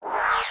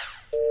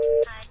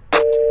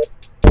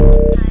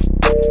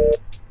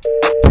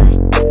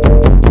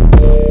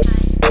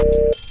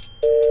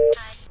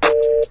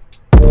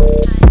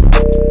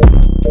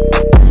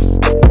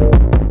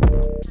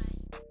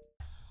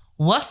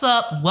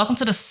What's up? Welcome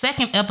to the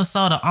second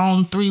episode of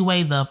On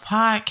Three-Way, the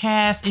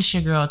podcast. It's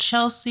your girl,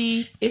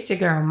 Chelsea. It's your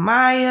girl,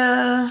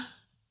 Maya.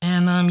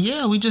 And,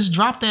 we just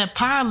dropped that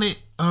pilot.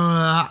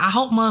 I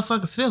hope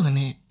motherfuckers feeling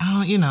it.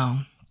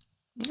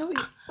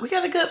 We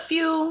got a good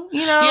few,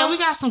 Yeah, we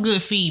got some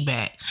good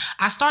feedback.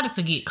 I started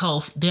to get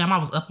cold. Damn, I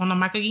was up on the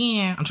mic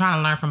again. I'm trying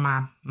to learn from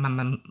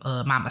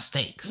my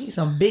mistakes. Need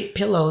some big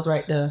pillows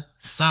right there.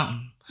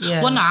 Something.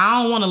 Yeah. Well, no,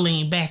 I don't want to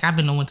lean back. I've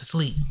been went to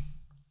sleep.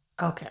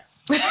 Okay.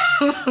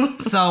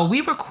 So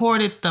we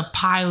recorded the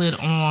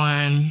pilot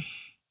on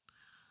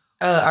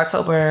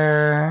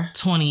October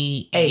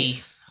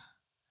 28th.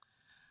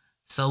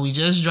 So we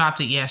just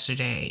dropped it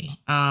yesterday.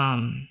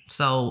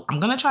 So I'm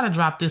gonna try to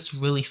drop this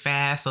really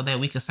fast so that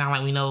we can sound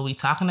like we know what we're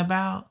talking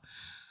about.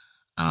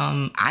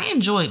 I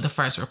enjoyed the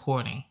first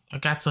recording. I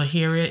got to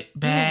hear it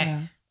back. Yeah.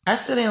 I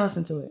still didn't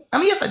listen to it. I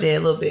mean, yes, I did a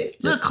little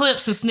bit. Little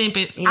clips and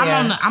snippets.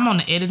 Yeah. I'm on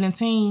the editing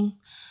team,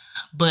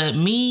 but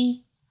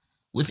me,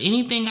 with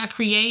anything I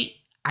create,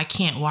 I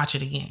can't watch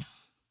it again.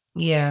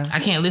 Yeah.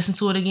 I can't listen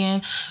to it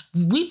again.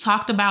 We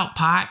talked about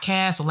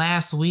podcasts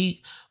last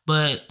week,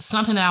 but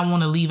something that I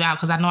want to leave out,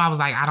 because I know I was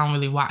like, I don't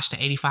really watch the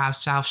 85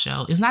 South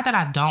show. It's not that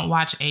I don't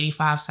watch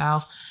 85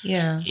 South.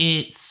 Yeah.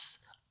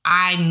 It's,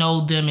 I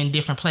know them in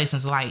different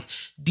places. Like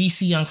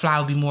DC Young Fly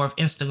would be more of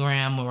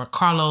Instagram, or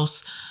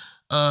Carlos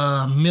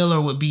Miller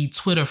would be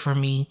Twitter for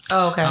me.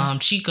 Oh, okay.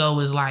 Chico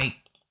is like,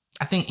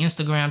 I think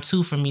Instagram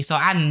too for me. So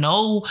I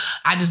know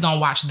I just don't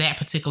watch that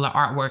particular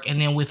artwork. And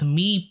then with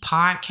me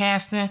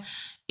podcasting,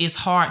 it's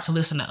hard to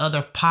listen to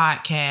other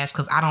podcasts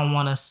because I don't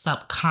want to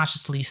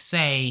subconsciously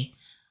say,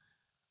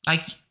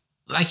 like,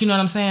 you know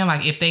what I'm saying?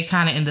 Like if they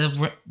kind of in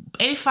the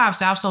 85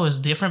 South Soul is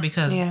different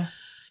because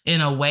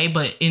in a way,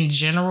 but in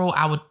general,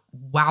 I would,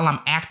 while I'm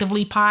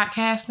actively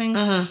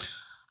podcasting,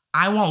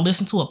 I won't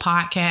listen to a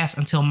podcast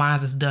until mine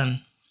is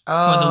done for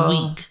the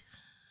week.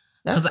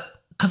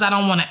 Because I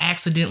don't want to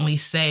accidentally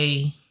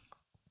say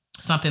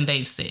something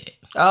they've said.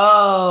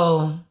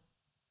 Oh,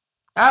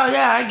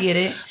 yeah, I get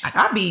it.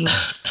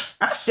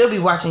 I still be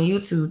watching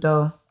YouTube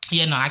though.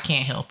 Yeah, no, I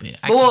can't help it.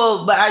 But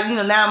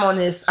now I'm on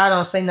this. I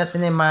don't say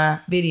nothing in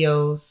my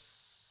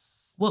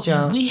videos.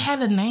 Well, we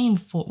had a name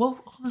for what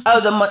was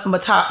that? The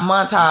montage.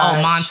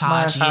 Oh,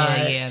 montage.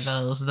 Yeah,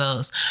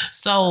 those.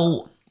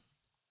 So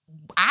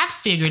I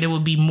figured it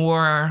would be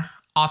more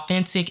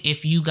authentic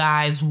if you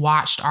guys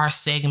watched our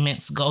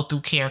segments go through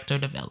character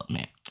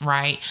development,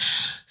 right?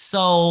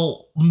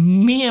 So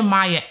me and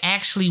Maya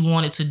actually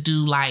wanted to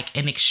do like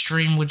an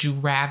extreme would you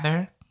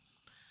rather.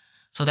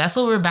 So that's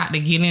what we're about to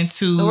get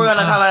into. So we're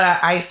gonna call it an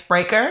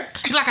icebreaker.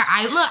 Like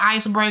a little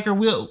icebreaker.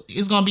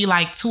 It's gonna be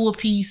like 2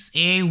 apiece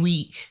every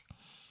week.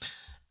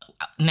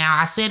 Now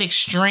I said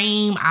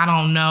extreme. I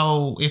don't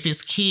know if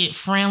it's kid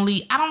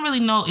friendly. I don't really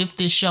know if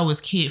this show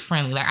is kid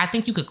friendly. Like I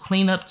think you could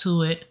clean up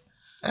to it.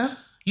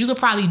 You could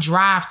probably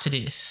drive to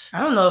this. I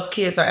don't know if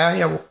kids are out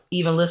here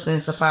even listening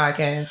to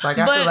podcasts. Like,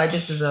 I feel like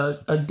this is a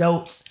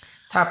adult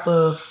type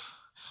of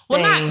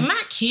thing. Well,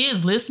 not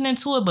kids listening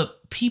to it,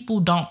 but people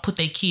don't put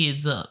their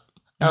kids up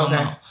no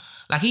more.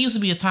 Like, it used to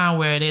be a time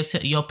where they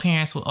tell your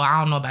parents, or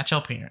I don't know about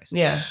your parents.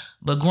 Yeah.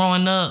 But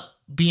growing up,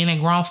 being in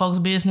grown folks'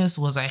 business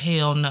was a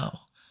hell no.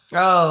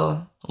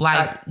 Oh.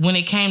 Like, when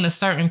it came to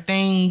certain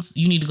things,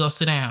 you need to go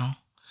sit down.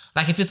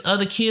 Like, if it's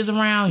other kids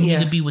around, you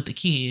need to be with the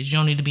kids. You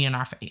don't need to be in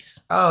our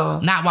face. Oh.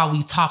 Not while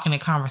we talking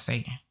and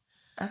conversating.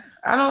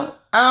 I don't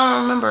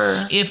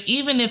remember.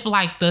 Even if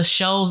like the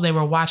shows they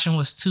were watching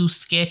was too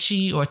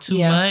sketchy or too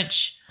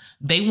much,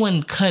 they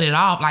wouldn't cut it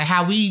off. Like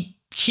how we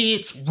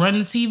kids run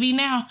the TV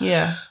now.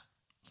 Yeah.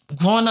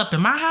 Growing up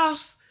in my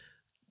house,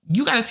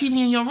 you got a TV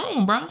in your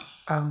room, bro.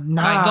 Oh,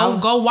 no. Like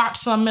go watch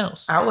something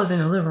else. I was in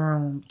the living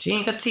room. She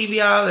ain't got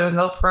TV off. There was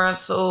no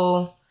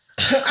parental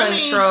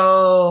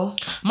control.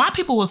 My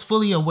people was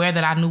fully aware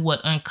that I knew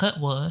what uncut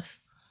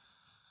was.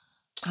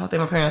 I don't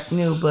think my parents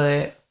knew,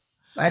 but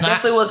I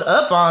definitely was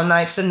up all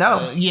night to know.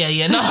 No,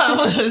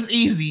 it was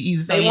easy.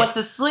 They went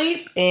to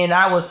sleep and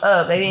I was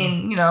up. They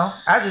didn't,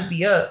 I just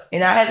be up.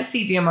 And I had a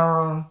TV in my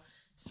room.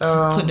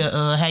 So put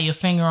have your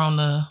finger on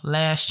the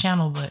last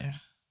channel button.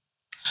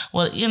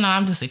 Well,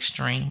 I'm just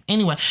extreme.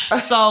 Anyway,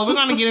 so we're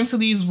gonna get into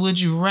these would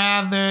you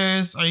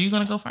rathers. Are you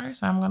gonna go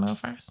first? I'm gonna go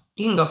first.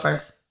 You can go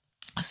first.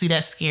 See,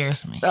 that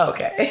scares me.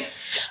 Okay.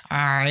 All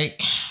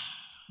right.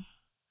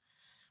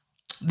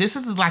 This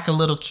is like a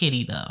little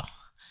kitty, though.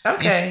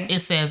 Okay. It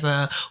says,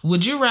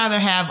 would you rather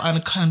have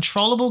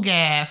uncontrollable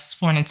gas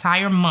for an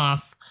entire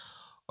month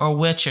or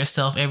wet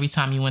yourself every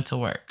time you went to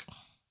work?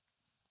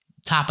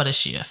 Top of the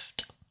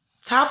shift.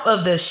 Top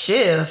of the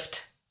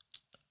shift?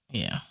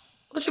 Yeah.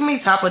 What you mean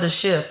top of the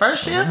shift?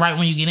 First shift? Right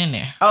when you get in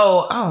there.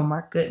 Oh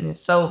my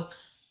goodness. So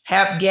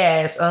have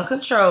gas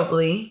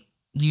uncontrollably.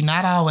 You're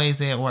not always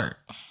at work.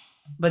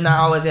 But not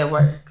always at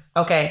work.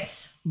 Okay.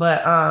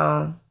 But,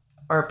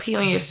 or pee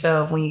on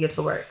yourself when you get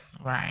to work.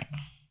 Right.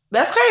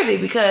 That's crazy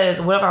because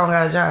what if I don't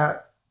got a job?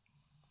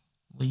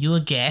 Well, you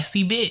a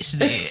gassy bitch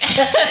then.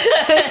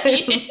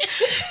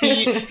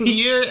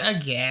 You're a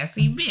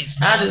gassy bitch.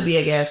 I'll just be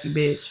a gassy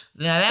bitch.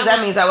 Now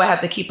that means I would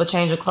have to keep a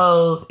change of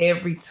clothes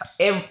every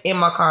time in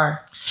my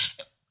car.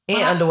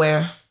 And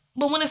underwear.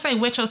 But when they say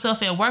wet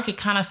yourself at work, it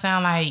kind of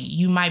sounds like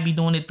you might be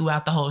doing it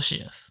throughout the whole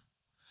shift.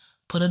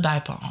 Put a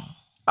diaper on.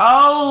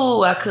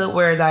 Oh, I could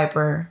wear a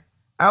diaper.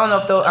 I don't know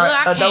if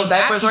adult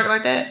diapers work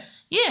like that.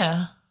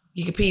 Yeah.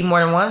 You could pee more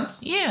than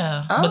once?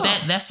 Yeah. Oh. But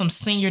that's some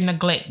senior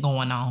neglect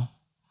going on.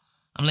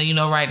 I'm letting you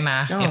know right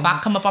now. Oh. If I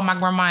come up on my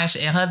grandma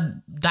and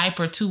her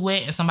diaper too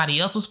wet and somebody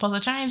else was supposed to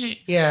change it.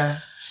 Yeah.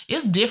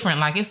 It's different.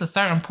 Like, it's a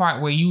certain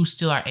part where you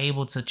still are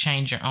able to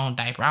change your own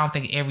diaper. I don't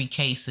think every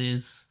case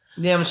is...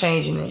 them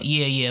changing it.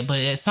 Yeah.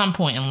 But at some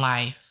point in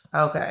life...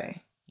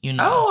 Okay. You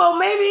know. Oh, well,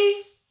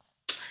 maybe...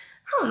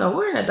 I don't know.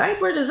 Wearing a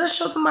diaper, does that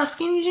show through my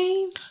skinny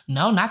jeans?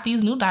 No, not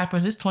these new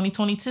diapers. It's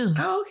 2022.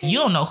 Oh, okay. You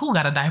don't know who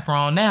got a diaper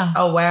on now.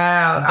 Oh,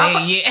 wow.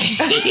 Yeah.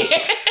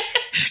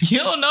 You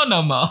don't know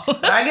no more.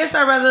 I guess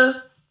I'd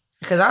rather...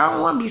 Because I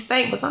don't want to be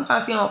stank, but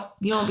sometimes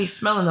you don't be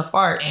smelling the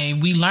farts.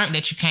 And we learned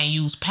that you can't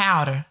use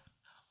powder.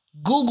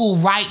 Google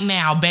right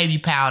now, baby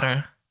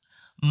powder.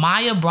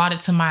 Maya brought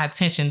it to my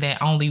attention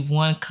that only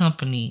one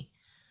company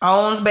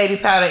owns baby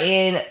powder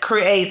and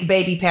creates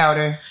baby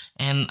powder.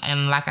 And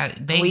like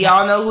we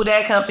all know who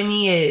that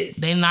company is.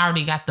 They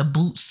already got the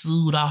boot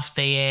sued off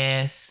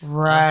their ass,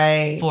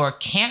 right? For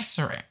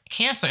cancer.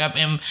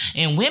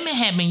 And women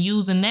have been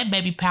using that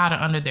baby powder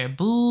under their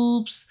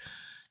boobs,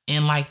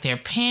 in like their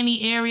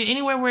panty area,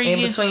 anywhere where you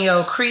between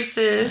your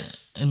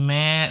creases,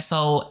 man.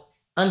 So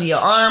under your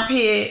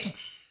armpit,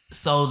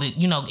 so that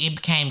it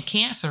became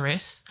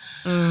cancerous.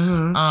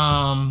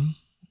 Mm-hmm.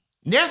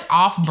 There's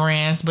off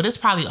brands, but it's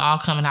probably all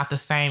coming out the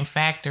same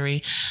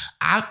factory.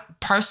 I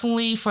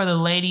personally, for the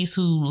ladies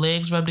who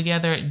legs rub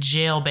together,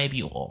 gel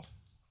baby oil,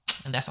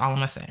 and that's all I'm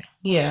gonna say.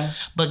 Yeah.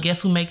 But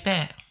guess who make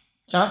that?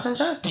 Johnson &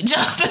 Johnson.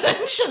 Johnson &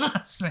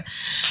 Johnson.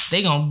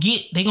 They gonna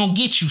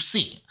get you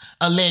sick.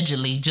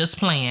 Allegedly. Just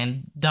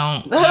playing.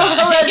 Don't.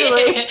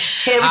 Allegedly.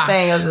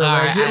 Everything is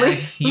allegedly.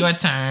 Right. Your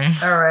turn.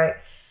 All right.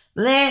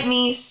 Let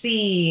me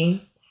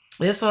see.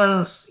 This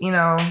one's,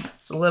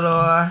 it's a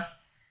little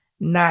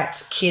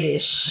not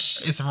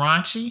kiddish. It's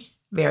raunchy?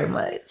 Very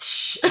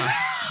much.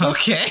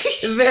 Okay.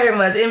 Very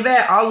much. In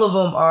fact, all of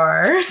them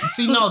are.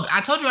 See, no,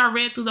 I told you I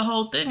read through the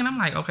whole thing and I'm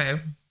like, okay.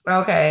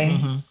 Okay.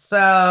 Mm-hmm.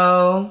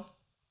 So,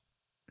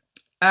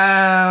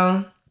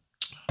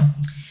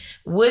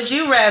 would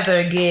you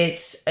rather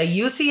get a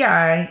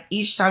UTI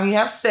each time you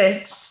have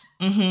sex,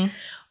 mm-hmm,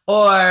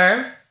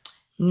 or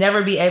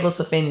never be able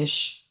to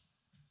finish?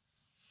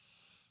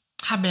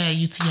 How bad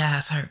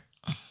UTIs hurt?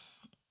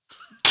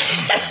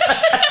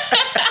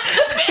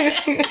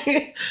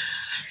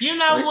 You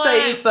know what? Let me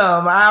tell you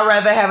something. I'd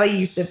rather have a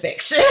yeast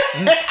infection.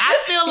 I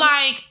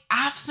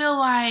feel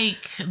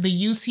like the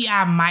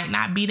UTI might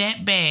not be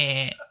that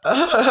bad.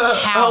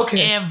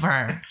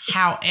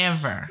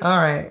 However. All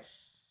right.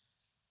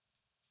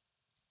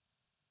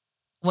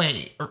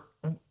 Wait,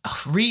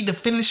 read the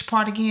finish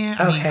part again.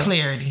 I mean,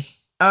 clarity.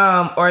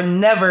 Or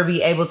never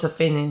be able to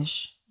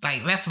finish.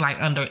 Like, that's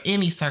like under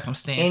any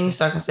circumstances. Any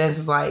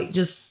circumstances, like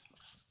just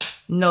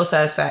no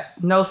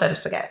satisfaction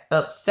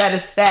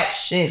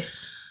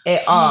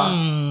at all.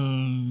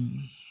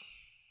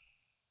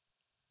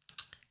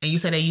 And you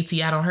said that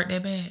UTI don't hurt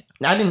that bad?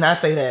 I did not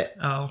say that.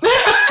 Oh.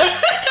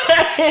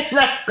 I did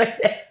not say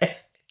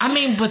that. I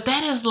mean, but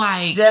that is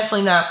like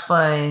definitely not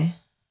fun.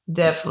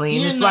 Definitely.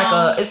 And it's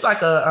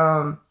like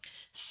a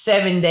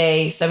 7 to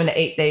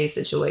 8 day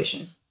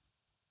situation.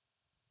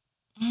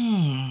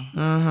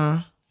 Mm-hmm.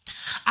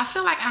 I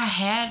feel like I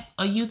had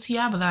a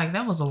UTI, but like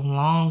that was a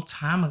long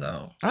time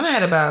ago. I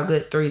had about a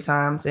good 3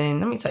 times, and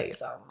let me tell you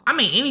something. I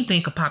mean,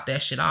 anything could pop that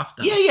shit off,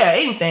 though. Yeah,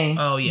 anything.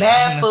 Oh yeah,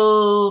 bad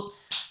food,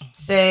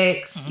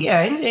 sex, yeah,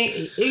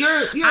 anything.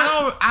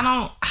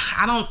 I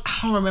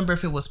don't remember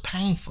if it was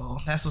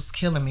painful. That's what's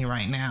killing me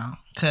right now.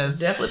 Cause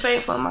definitely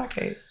painful in my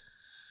case.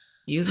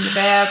 Using the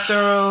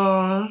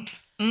bathroom,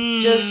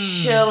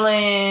 just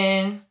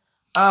chilling.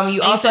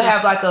 You also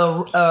have like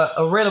a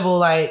irritable,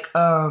 like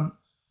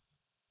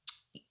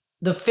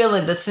the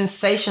feeling, the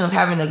sensation of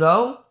having to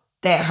go,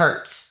 that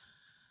hurts.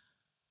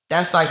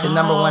 That's like the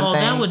number one thing.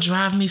 That would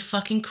drive me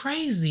fucking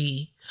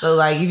crazy. So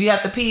like if you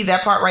have to pee,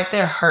 that part right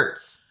there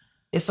hurts.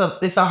 It's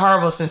a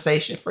horrible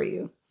sensation for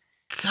you.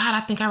 God,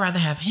 I think I'd rather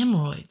have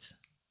hemorrhoids.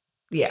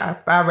 Yeah,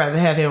 I'd rather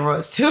have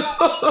hemorrhoids too.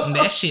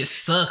 That shit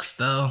sucks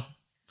though.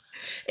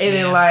 And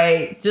then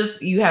like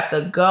just you have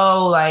to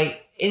go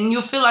like, and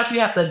you feel like you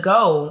have to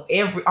go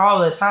all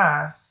the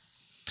time.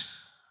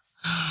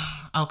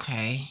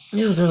 Okay.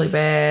 It was really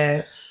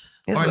bad.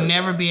 Or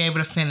never be able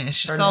to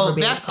finish. So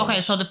that's okay.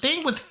 So the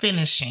thing with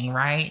finishing,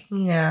 right?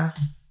 Yeah.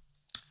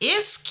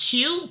 It's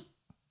cute.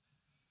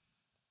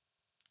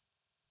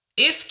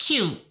 It's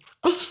cute.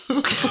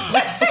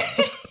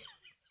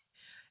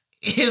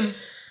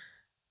 It's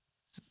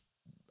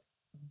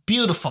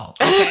beautiful.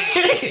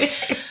 Okay.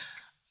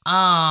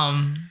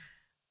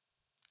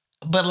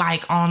 But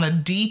like on a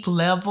deep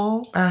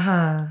level,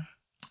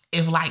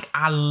 if like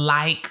I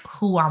like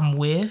who I'm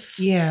with,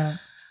 yeah,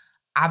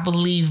 I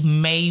believe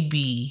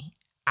maybe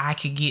I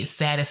could get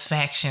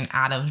satisfaction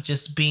out of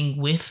just being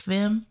with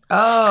them.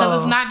 Oh.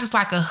 Because it's not just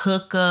like a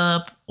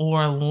hookup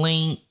or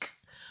link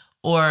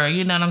or,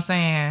 you know what I'm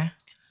saying?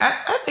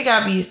 I think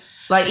I'd be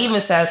like even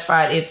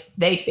satisfied if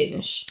they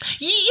finish.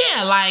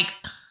 Yeah, like,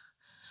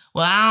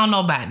 well, I don't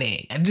know about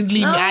that. Just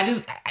leave me.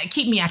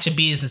 Keep me out your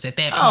business at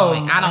that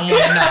point. I don't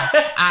want to know.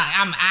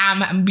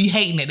 I'm be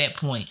hating at that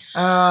point.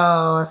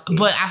 Oh, I see.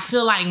 But I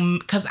feel like,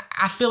 because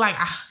I feel like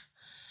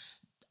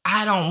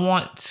I don't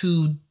want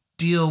to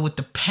deal with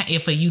the pain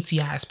if a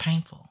UTI is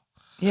painful.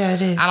 Yeah,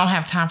 it is. I don't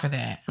have time for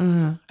that.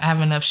 Mm-hmm. I have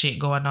enough shit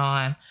going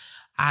on.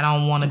 I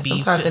don't want to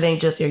be. Sometimes it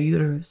ain't just your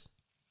uterus.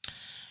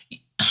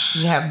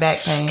 You have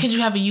back pain. Could you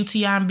have a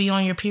UTI and be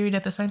on your period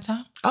at the same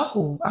time?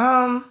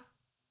 Oh,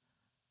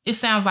 it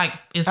sounds like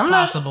it's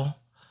possible.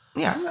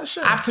 I'm not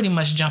sure. I pretty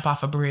much jump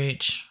off a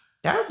bridge.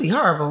 That would be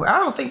horrible. I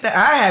don't think that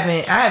I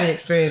haven't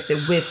experienced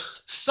it with.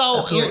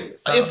 So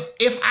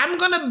if I'm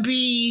gonna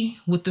be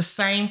with the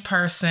same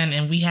person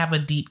and we have a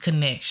deep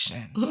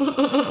connection,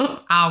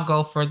 I'll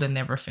go for the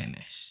never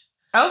finish.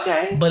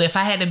 Okay. But if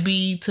I had to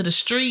be to the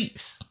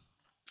streets,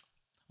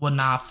 well,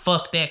 nah,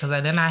 fuck that, because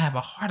then I have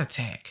a heart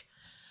attack.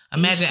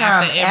 Imagine each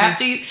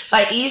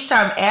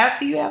time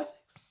after you have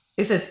sex.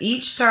 It says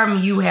each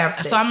time you have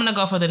sex. So I'm gonna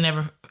go for the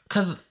never,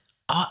 because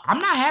I'm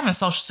not having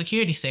Social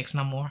Security sex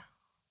no more.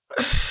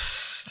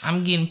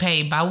 I'm getting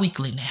paid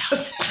bi-weekly now.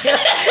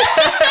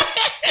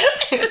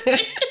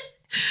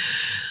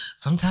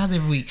 Sometimes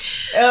every week.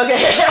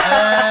 Okay.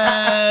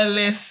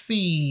 Let's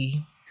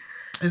see.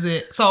 Is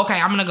it so? Okay,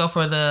 I'm gonna go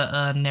for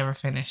the never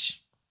finish.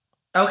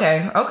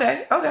 Okay.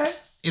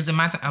 Is it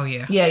my time? Oh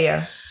yeah.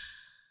 Yeah.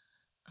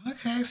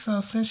 Okay,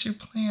 so since you're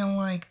playing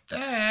like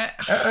that,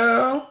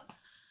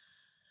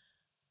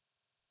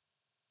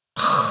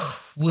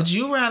 would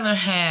you rather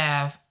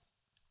have?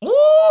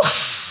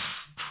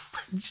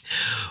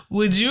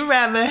 Would you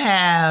rather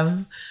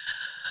have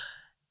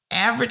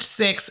average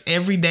sex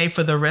every day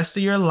for the rest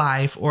of your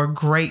life or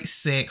great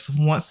sex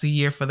once a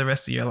year for the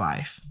rest of your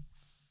life?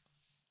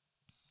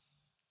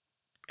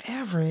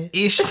 Average.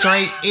 It's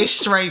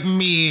straight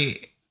mid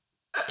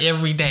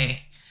every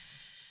day.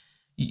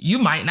 You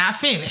might not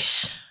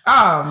finish.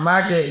 Oh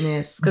my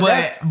goodness.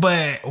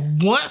 But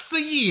once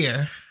a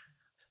year,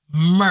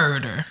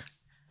 murder.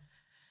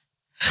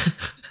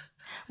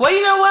 Well,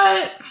 you know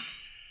what?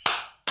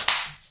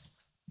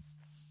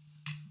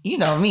 You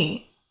know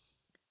me.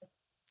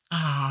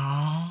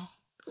 Aww.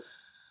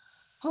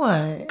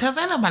 What? Because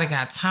ain't nobody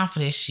got time for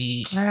this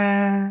shit.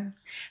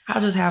 I'll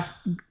just have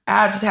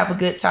a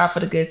good time for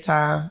the good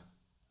time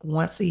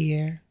once a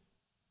year.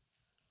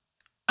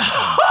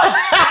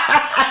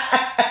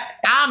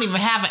 I don't even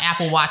have an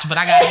Apple Watch, but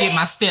I gotta get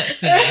my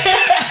steps in.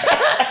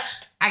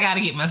 I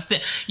gotta get my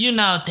steps. You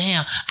know,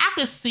 damn. I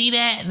could see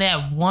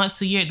that once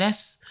a year.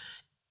 That's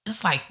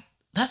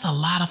a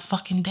lot of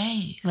fucking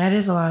days. That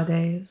is a lot of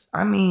days.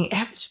 I mean,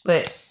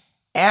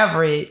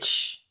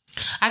 average.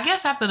 I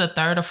guess after the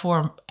third or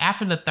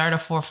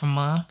fourth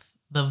month,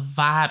 the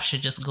vibe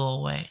should just go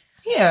away.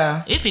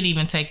 Yeah. If it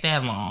even take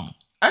that long.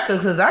 I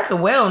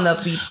could well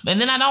enough be. But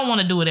then I don't want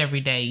to do it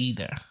every day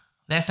either.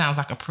 That sounds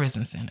like a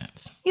prison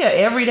sentence. Yeah,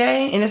 every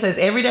day. And it says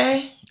every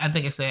day? I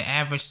think it said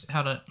average.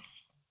 Hold up.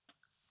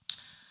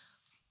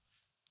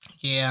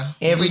 Yeah.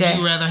 Every day. Would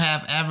you rather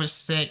have average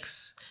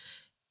sex?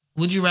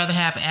 Would you rather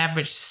have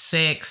average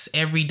sex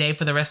every day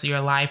for the rest of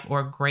your life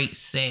or great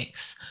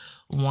sex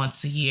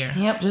once a year?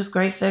 Yep, just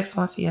great sex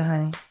once a year,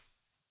 honey.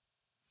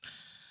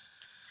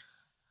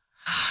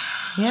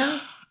 Yeah,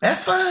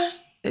 that's fine.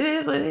 It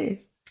is what it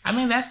is. I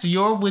mean, that's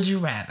your would you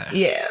rather.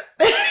 Yeah.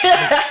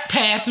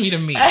 Pass me to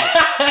me.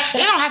 It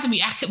don't have to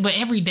be, but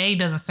every day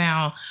doesn't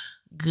sound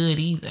good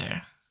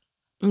either.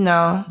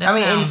 No.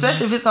 And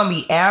especially if it's going to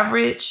be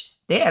average.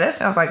 Yeah, that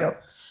sounds like a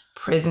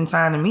prison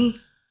time to me.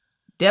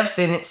 Death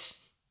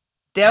sentence.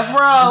 Death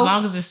row. As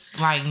long as it's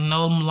like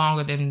no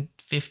longer than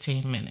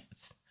 15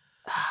 minutes.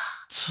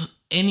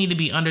 It need to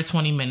be under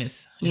 20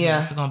 minutes. Yeah.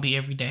 It's going to be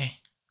every day.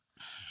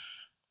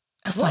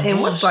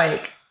 And what's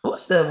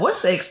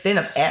the extent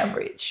of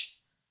average?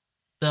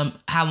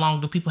 How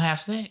long do people have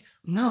sex?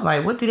 No,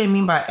 like what do they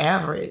mean by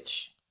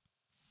average?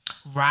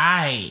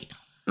 Right.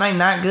 Like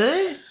not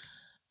good?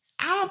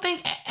 I don't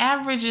think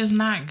average is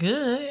not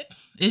good.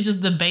 It's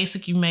just the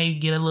basic. You may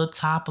get a little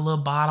top, a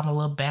little bottom, a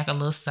little back, a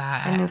little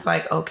side. And it's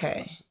like,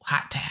 okay.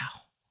 Hot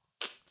towel.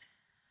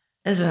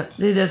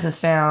 It doesn't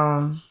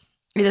sound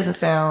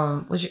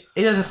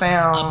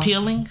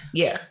appealing?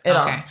 Yeah, at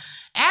all.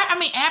 I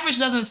mean, average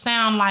doesn't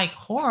sound like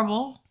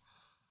horrible.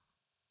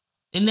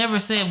 It never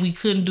said we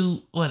couldn't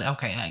do what?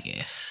 Okay, I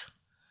guess.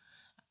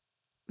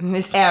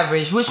 It's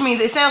average, which means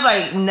it sounds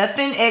like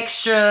nothing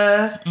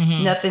extra,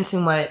 nothing too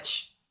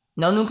much.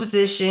 No new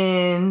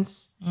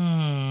positions.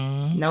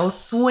 No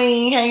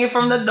swing hanging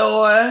from the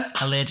door.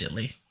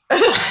 Allegedly.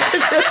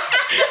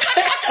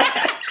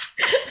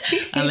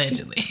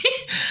 Allegedly.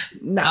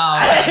 No.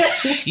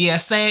 Yeah,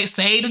 say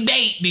the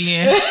date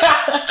then.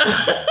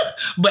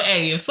 But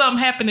hey, if something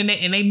happened and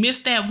they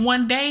missed that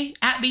one day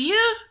out the year,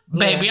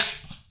 baby,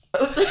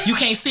 you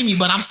can't see me,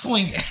 but I'm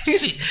swinging.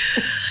 Shit.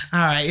 All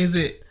right, is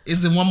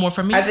it one more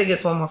for me? I think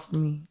it's one more for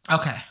me.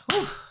 Okay.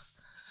 Whew.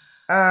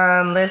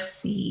 Let's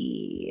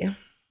see.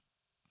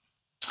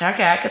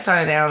 Okay, I could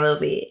tone it down a little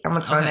bit. I'm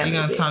gonna tone it down.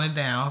 You're gonna tone it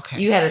down. Okay.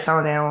 You had to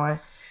tone down one.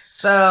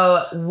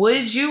 So,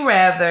 would you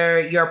rather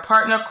your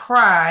partner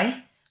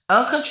cry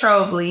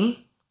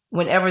uncontrollably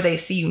whenever they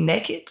see you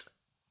naked,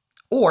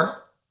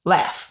 or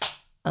laugh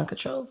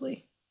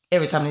uncontrollably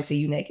every time they see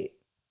you naked?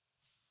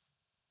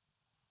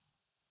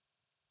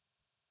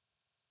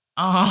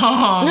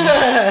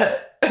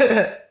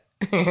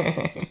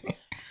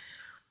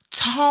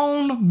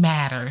 Tone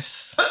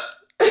matters.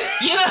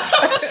 You know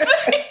what I'm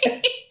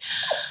saying?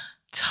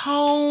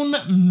 Tone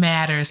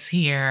matters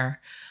here.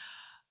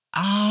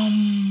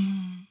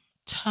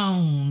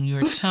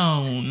 Your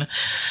tone.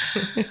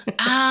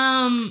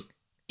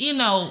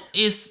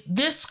 Is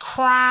this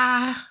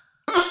cry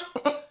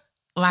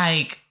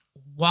like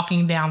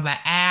walking down the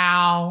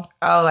aisle?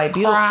 Oh, like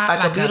beautiful,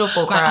 like a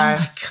beautiful cry. Oh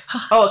my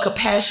God. Oh, a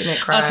compassionate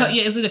cry.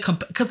 Is it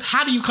because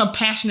how do you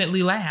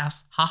compassionately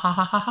laugh? Ha ha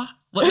ha ha ha.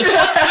 What do you do?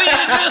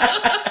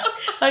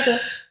 Like a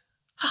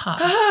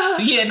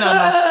yeah, no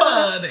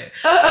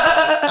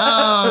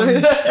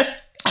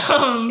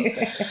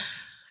fun.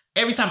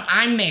 Every time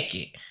I'm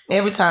naked.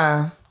 Every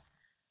time.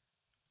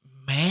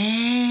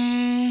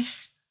 Man.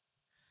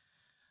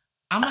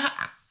 I'm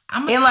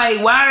and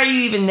like, why are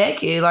you even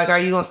naked? Like, are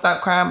you gonna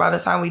stop crying by the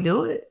time we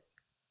do it?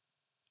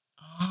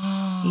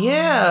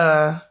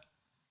 Yeah.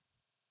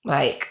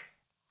 Like,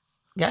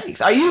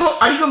 yikes. Are you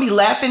gonna be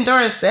laughing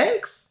during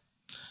sex?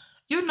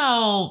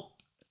 I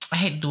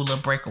hate to do a little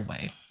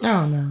breakaway.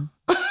 Oh no.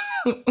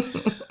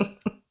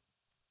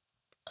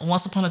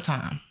 Once upon a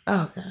time.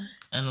 Oh God.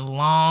 In the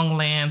long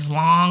lands,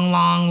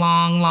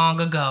 long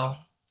ago,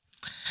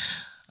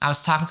 I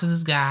was talking to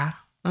this guy.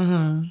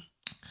 Mm-hmm.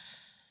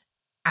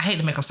 I hate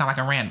to make him sound like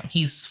a random.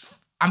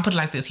 I'm putting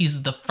it like this.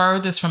 He's the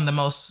furthest from the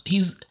most.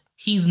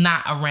 He's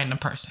not a random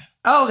person.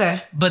 Oh,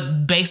 okay.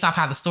 But based off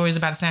how the story is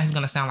about to sound, he's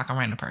going to sound like a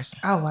random person.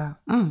 Oh, wow.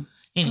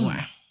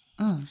 Anyway.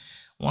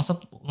 Once a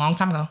long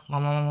time ago.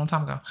 Long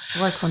time ago.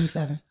 We're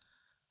 27.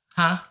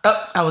 Huh?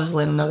 Oh, I was just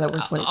letting him know that we're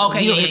 27.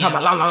 Okay, you're talking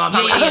about long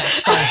time ago. Yeah.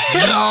 Sorry.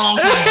 Long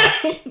time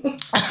ago.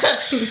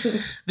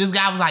 This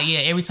guy was like, yeah,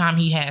 every time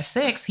he has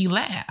sex, he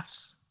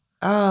laughs.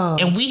 Oh.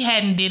 And we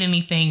hadn't did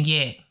anything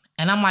yet.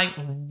 And I'm like,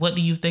 what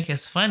do you think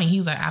is funny? He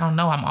was like, I don't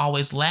know. I'm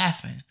always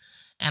laughing.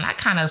 And I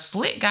kind of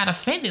got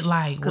offended.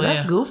 Like, well,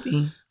 that's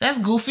goofy. That's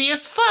goofy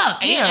as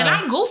fuck. Yeah. And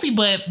I'm goofy,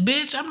 but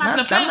bitch, I'm not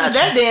going to play with you. I'm not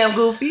that damn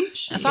goofy.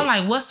 Shit. So I'm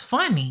like, what's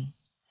funny?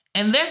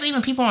 And there's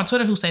even people on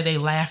Twitter who say they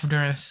laugh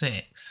during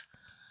sex.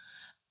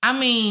 I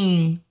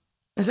mean,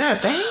 is that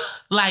a thing?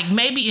 Like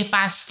maybe if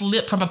I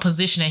slip from a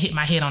position and hit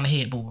my head on the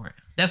headboard.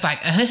 That's like,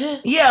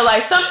 yeah,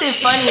 like something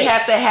funny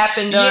has to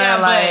happen during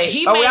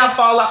I'll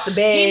fall off the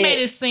bed. He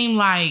made it seem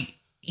like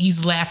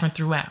he's laughing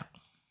throughout.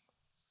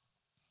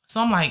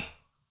 So I'm like,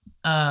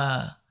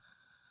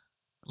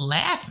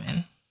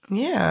 laughing?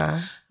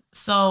 Yeah.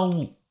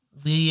 So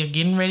we are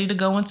getting ready to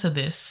go into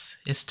this.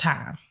 It's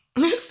time.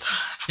 It's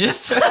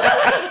time.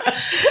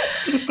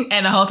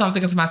 And the whole time I'm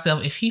thinking to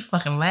myself, if he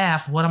fucking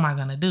laugh, what am I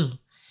gonna do?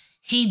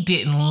 He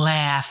didn't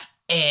laugh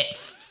at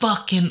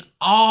fucking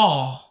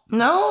all.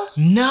 No?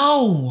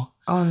 No.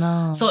 Oh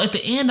no. So at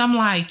the end, I'm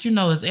like,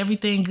 is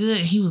everything good?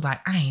 And he was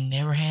like, I ain't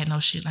never had no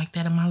shit like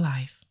that in my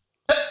life.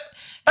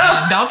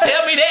 Don't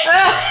tell me that.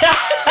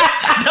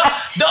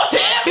 don't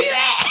tell me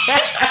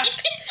that.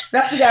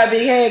 That's you got a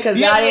big head because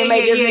y'all didn't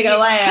make this nigga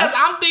laugh.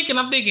 Because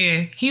I'm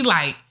thinking, he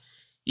like,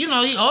 he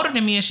older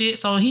than me and shit.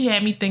 So he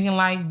had me thinking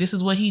like, this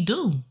is what he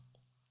do.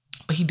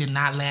 But he did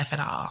not laugh at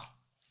all.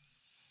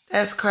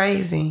 That's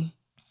crazy.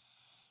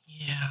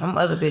 Yeah. Them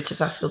other bitches,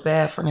 I feel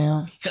bad for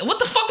them. What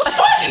the fuck was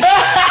funny?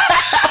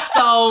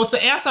 So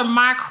to answer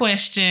my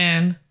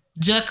question,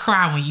 just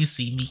cry when you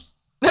see me.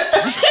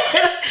 Just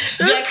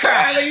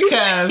cry.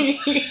 Because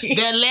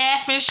that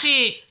laughing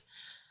shit,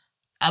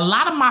 a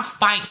lot of my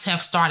fights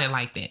have started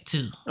like that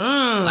too.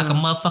 Like a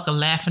motherfucker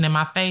laughing in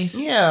my face.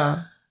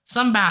 Yeah.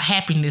 Something about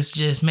happiness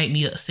just make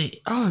me upset.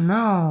 Oh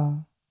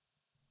no.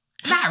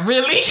 Not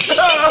really. You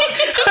know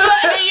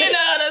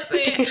what I'm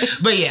saying?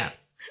 But yeah.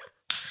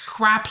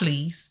 Cry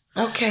please.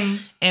 Okay.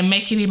 And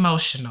make it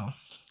emotional.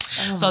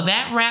 So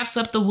that wraps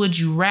up the Would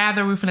You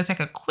Rather. We're going to take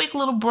a quick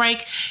little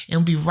break and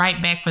we'll be right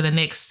back for the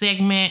next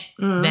segment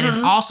that is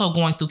also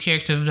going through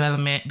character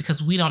development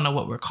because we don't know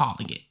what we're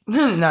calling it.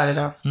 Not at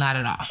all. Not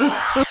at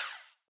all.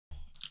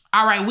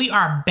 All right, we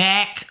are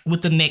back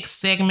with the next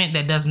segment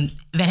that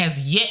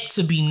has yet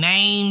to be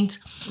named.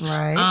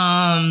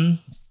 Right.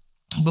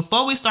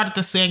 Before we started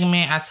the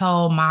segment, I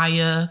told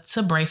Maya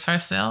to brace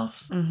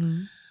herself.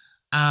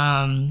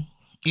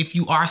 If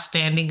you are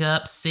standing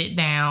up, sit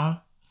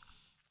down.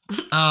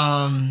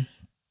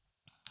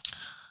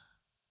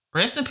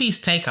 Rest in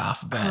peace,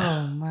 Takeoff, bro.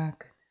 Oh my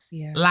goodness,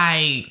 yeah.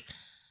 Like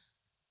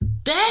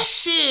that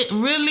shit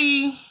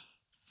really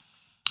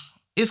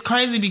is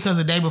crazy because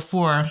the day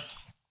before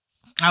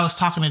I was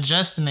talking to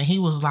Justin and he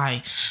was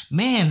like,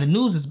 man, the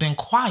news has been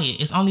quiet.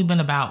 It's only been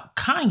about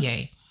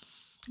Kanye.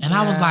 And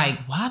I was like,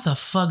 why the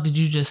fuck did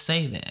you just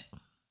say that?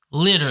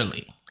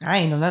 Literally. I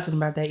ain't know nothing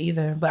about that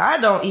either. But I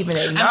don't even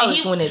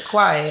acknowledge when it's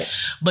quiet.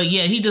 But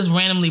yeah, he just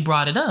randomly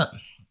brought it up.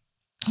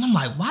 And I'm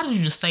like, why did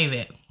you just say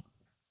that?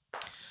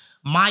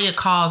 Maya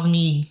calls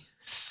me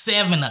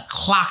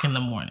 7:00 in the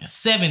morning,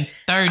 7:30.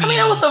 I mean,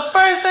 that was the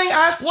first thing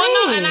I seen.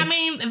 Well, no, and I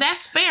mean,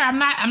 that's fair. I'm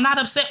not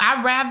upset.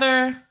 I'd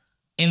rather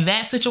in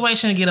that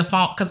situation get a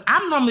phone, because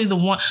I'm normally the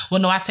one. Well,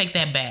 no, I take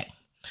that back.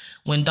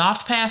 When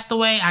Dolph passed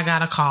away, I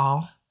got a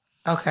call.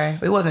 Okay.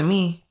 It wasn't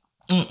me.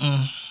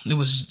 It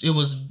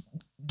was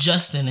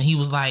Justin, and he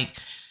was like,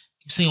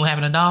 you seen what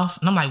happened to Dolph?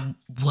 And I'm like,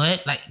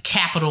 what? Like,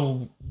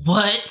 capital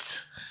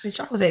what? Bitch,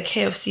 I was at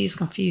KFC's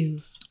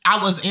confused.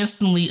 I was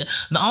instantly,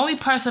 the only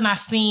person I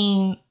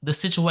seen the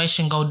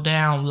situation go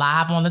down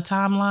live on the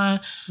timeline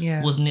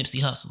was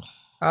Nipsey Hussle.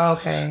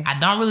 Okay. I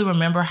don't really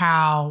remember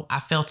how I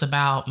felt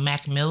about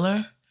Mac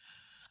Miller.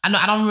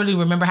 I don't really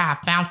remember how I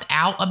found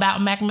out about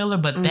Mac Miller,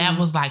 but that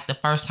was like the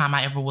first time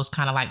I ever was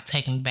kind of like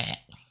taken back.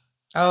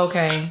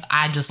 Okay.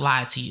 I just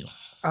lied to you.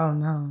 Oh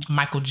no.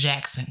 Michael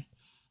Jackson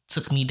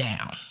took me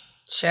down.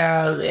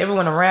 Child,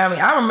 everyone around me.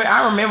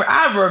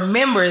 I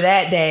remember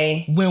that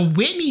day. When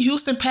Whitney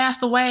Houston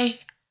passed away,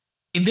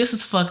 and this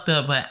is fucked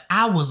up, but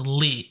I was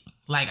lit.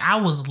 Like, I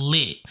was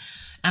lit.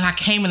 And I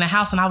came in the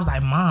house and I was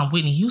like, Mom,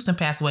 Whitney Houston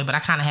passed away, but I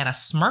kind of had a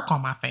smirk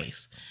on my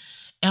face.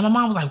 And my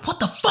mom was like, what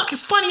the fuck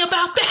is funny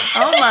about that?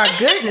 Oh my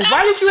goodness.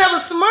 Why did you have a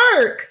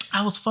smirk?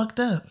 I was fucked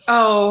up.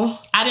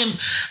 Oh.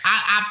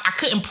 I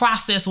couldn't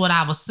process what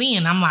I was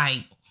seeing. I'm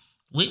like,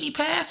 Whitney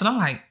passed? And I'm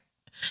like,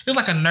 it was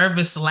like a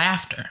nervous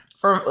laughter.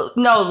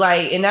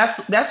 And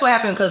that's what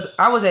happened, because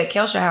I was at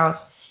Kelsha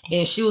house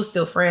and she was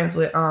still friends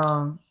with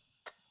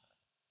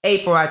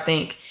April, I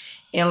think.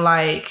 And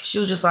like, she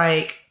was just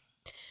like,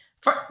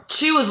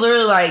 she was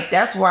literally like,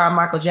 that's why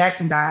Michael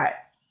Jackson died.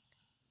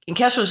 And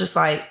Kelsha was just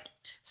like,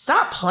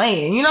 stop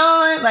playing, you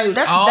know? Like,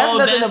 that's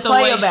nothing to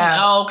play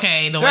about.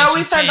 Girl,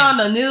 we turned on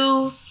the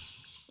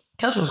news.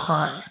 Kelsha was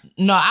crying.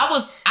 No, I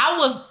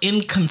was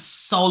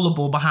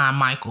inconsolable behind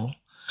Michael.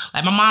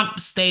 Like, my mom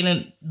stayed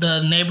in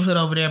the neighborhood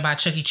over there by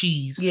Chuck E.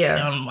 Cheese.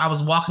 Yeah. I was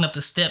walking up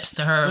the steps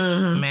to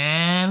her,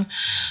 man.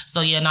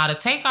 So, yeah, the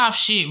takeoff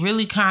shit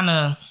really kind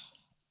of,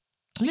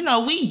 you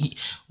know, we're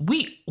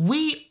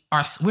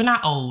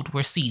not old.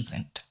 We're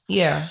seasoned.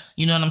 Yeah.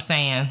 You know what I'm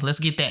saying? Let's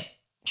get that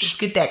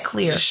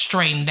clear.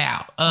 Straightened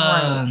out.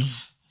 Right.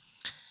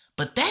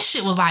 But that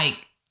shit was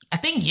like, I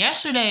think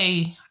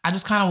yesterday, I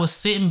just kind of was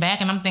sitting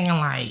back and I'm thinking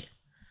like,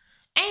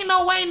 ain't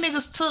no way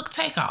niggas took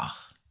Takeoff.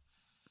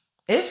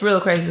 It's real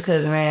crazy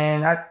because,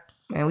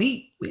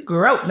 we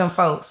grew up with them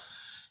folks.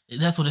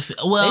 That's what it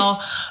feels.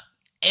 Well,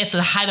 at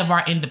the height of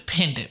our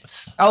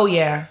independence. Oh,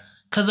 yeah.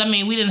 Because, I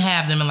mean, we didn't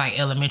have them in, like,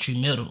 elementary,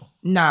 middle.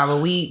 Nah, but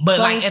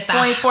like at the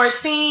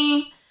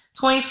 2014,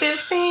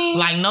 2015.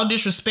 Like, no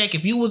disrespect.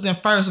 If you was in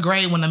first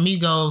grade when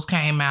Amigos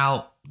came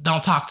out,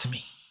 don't talk to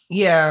me.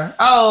 Yeah.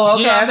 Oh,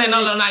 okay. You know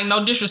what I'm saying?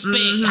 No disrespect.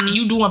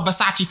 You doing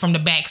Versace from the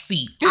back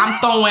seat. I'm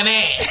throwing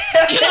ass.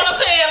 You know what I'm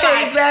saying?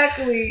 Like,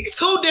 exactly.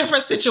 Two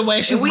different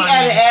situations. And we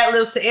added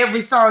ad-libs to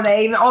every song that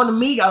even on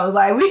Amigos.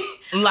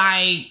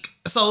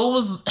 So it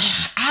was,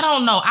 I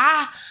don't know.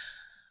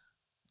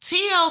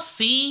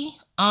 TLC,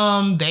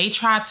 they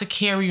tried to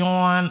carry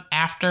on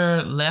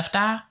after Left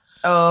Eye.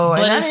 Oh,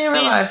 but and I didn't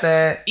realize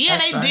that. Yeah,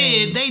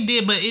 they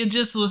did, but it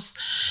just was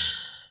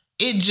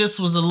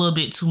a little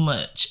bit too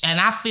much. And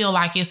I feel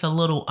like it's a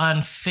little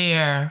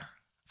unfair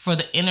for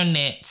the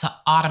internet to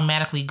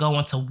automatically go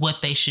into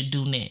what they should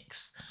do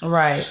next.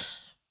 Right.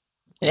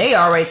 They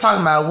already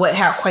talking about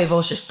how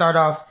Quavo should start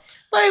off.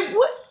 Like,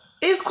 what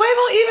is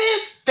Quavo even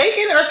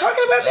thinking or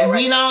talking about that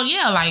right now?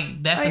 Yeah,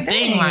 like, that's the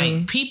thing.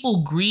 Like,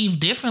 people grieve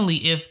differently.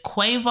 If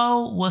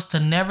Quavo was to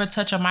never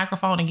touch a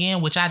microphone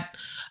again, which I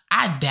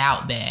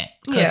doubt that,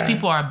 because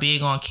people are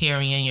big on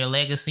carrying your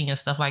legacy and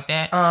stuff like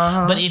that.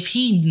 But if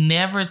he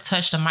never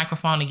touched a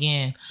microphone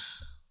again,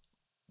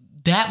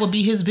 that would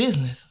be his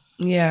business.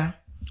 Yeah.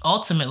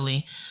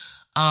 Ultimately,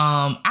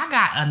 I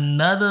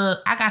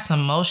got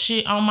some more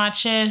shit on my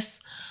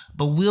chest,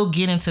 but we'll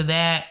get into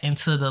that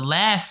into the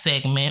last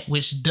segment,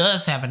 which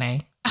does have a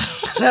name.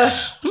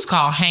 It's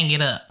called Hang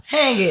It Up.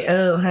 Hang it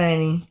up,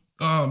 honey.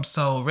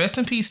 So rest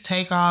in peace,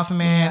 Takeoff,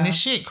 man. Yeah. This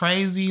shit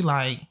crazy.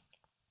 Like,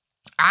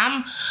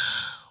 I'm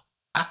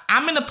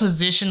in a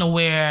position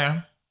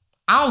where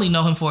I only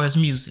know him for his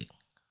music.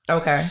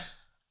 Okay.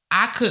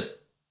 I could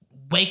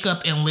wake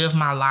up and live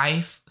my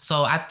life.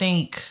 So I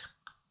think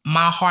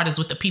my heart is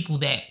with the people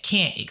that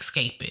can't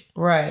escape it.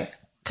 Right.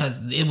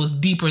 Because it was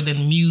deeper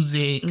than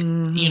music,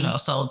 you know.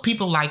 So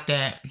people like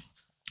that.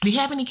 Do you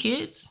have any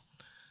kids?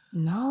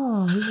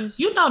 No.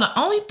 You know, the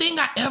only thing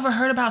I ever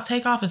heard about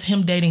Takeoff is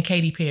him dating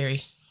Katy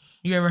Perry.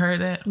 You ever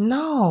heard that?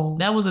 No.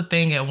 That was a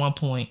thing at one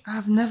point.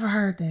 I've never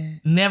heard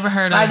that. Never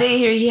heard of it. I did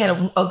hear he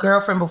had a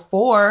girlfriend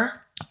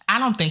before. I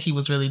don't think he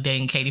was really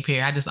dating Katy Perry.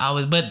 Who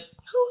said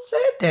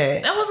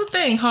that? That was a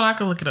thing. Hold on, I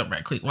can look it up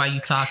right quick while you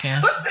talking.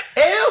 What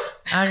the hell?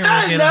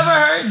 I've never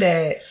heard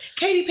that.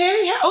 Katy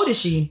Perry, how old is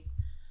she?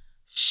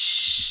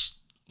 Shh.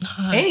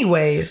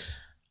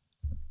 Anyways,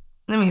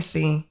 let me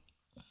see.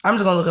 I'm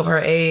just gonna look up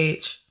her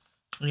age.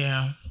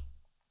 Yeah.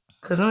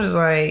 Cause I'm just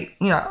like,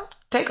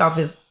 Takeoff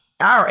is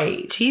our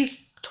age.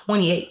 He's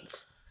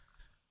 28,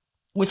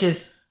 which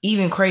is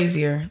even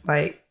crazier.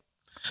 Like,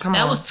 come on.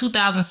 That was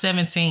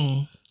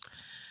 2017.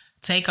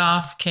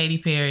 Takeoff, Katy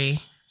Perry,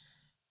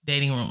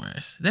 dating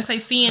rumors. Did that say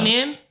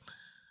CNN?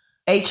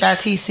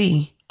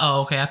 HITC.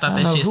 Oh, okay. I thought I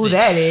that don't shit know who said.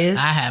 that is.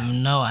 I have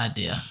no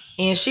idea.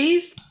 And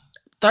she's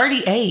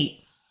 38.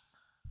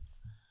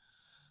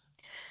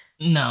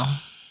 No,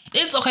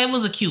 it's okay. It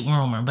was a cute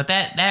rumor, but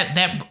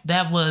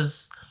that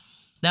was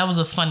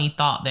a funny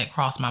thought that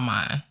crossed my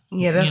mind.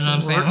 Yeah, that's what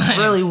I'm saying.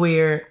 Really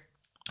weird.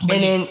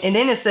 And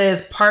then it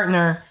says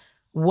partner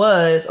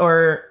was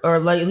or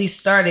like at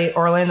least started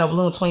Orlando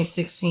Bloom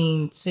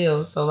 2016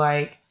 till. So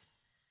like,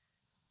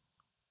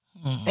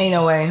 ain't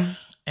no way.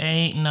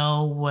 Ain't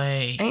no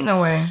way.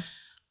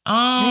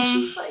 And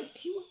she's like,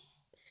 he was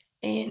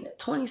in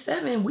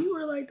 27. We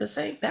were like the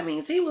same. That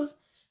means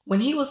when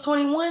he was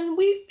 21.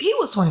 He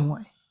was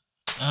 21.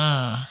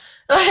 Like,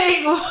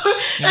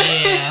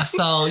 yeah,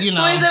 so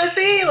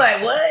 2017,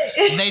 like what?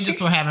 They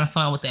just were having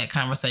fun with that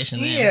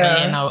conversation then.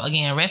 Yeah. But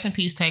again, rest in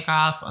peace,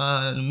 Takeoff.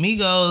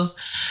 Migos,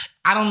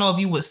 I don't know if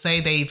you would say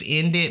they've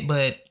ended,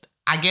 but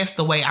I guess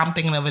the way I'm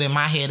thinking of it in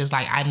my head is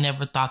like, I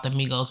never thought the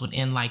Migos would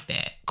end like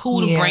that.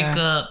 Cool to break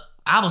up.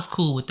 I was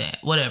cool with that.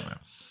 Whatever.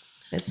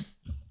 It's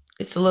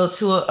a little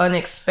too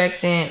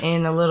unexpected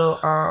and a little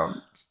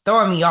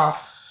throwing me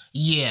off.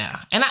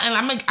 Yeah, and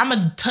I'm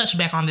gonna touch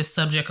back on this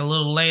subject a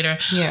little later.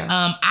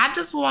 Yeah. I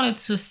just wanted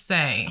to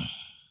say,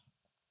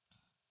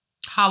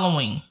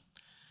 Halloween,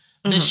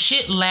 the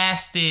shit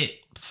lasted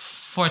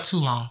for too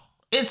long.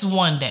 It's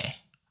one day.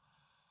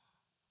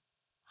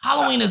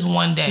 Halloween is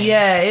one day.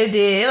 Yeah, it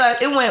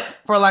did. It went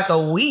for like a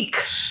week,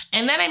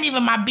 and that ain't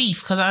even my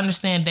beef because I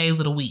understand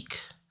days of the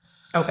week.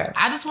 Okay.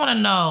 I just want to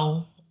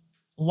know,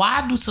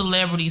 why do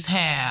celebrities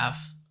have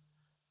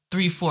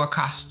 3-4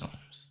 costumes?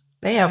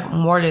 They have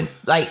more than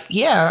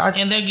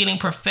and they're getting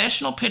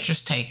professional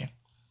pictures taken.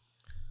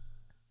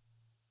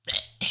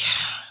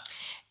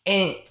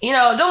 And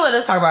don't let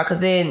us talk about it, because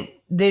then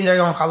they're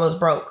gonna call us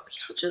broke.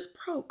 Y'all just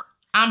broke.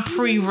 I'm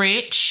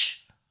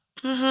pre-rich.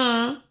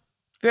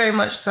 Very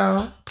much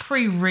so.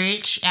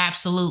 Pre-rich,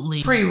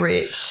 absolutely.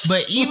 Pre-rich.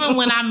 But even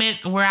when I'm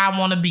at where I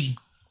want to be,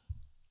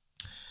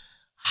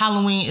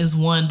 Halloween is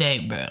one day,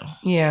 bro.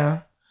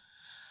 Yeah.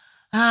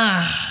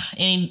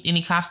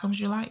 Any costumes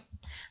you like?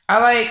 I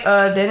like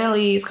Danny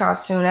Lee's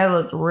costume. That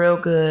looked real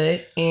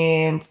good.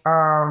 And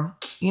I'm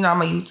a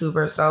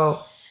YouTuber, so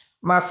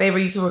my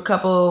favorite YouTuber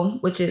couple,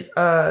 which is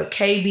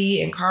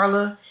KB and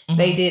Carla,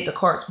 they did the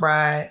Corpse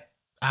Bride.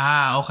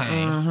 Ah,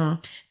 okay.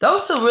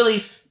 Those two really,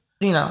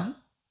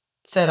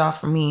 set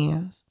off for me.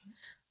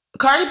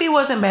 Cardi B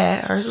wasn't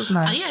bad. Hers was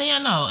nice. Yeah,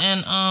 no.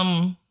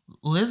 And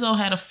Lizzo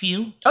had a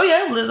few. Oh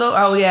yeah, Lizzo.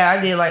 Oh yeah, I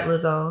did like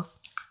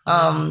Lizzo's.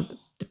 The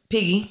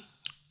Piggy.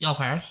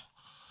 Okay.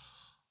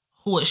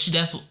 Who is she?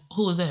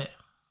 Who is that?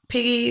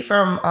 Piggy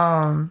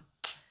from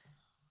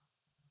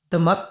the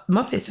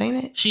Muppets,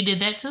 ain't it? She did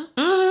that too?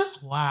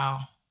 Mm-hmm. Wow.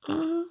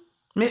 Mm-hmm.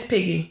 Miss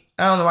Piggy.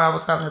 I don't know why I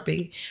was calling her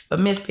Piggy,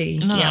 but Miss Piggy.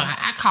 No, yeah.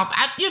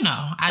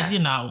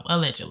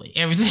 Allegedly.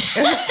 Everything.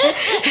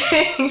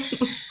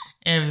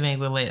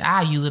 Everything's alleged.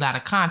 I use it out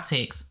of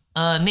context.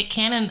 Nick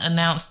Cannon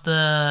announced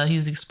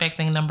he's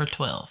expecting number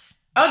 12.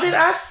 Oh, did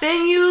I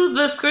send you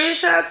the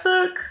screenshot I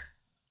took?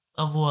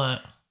 Of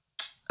what?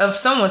 Of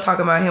someone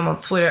talking about him on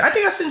Twitter. I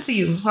think I sent it to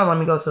you. Hold on, let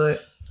me go to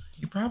it.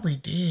 You probably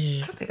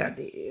did. I think I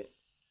did.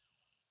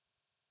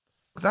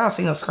 Because I don't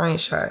see no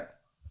screenshot.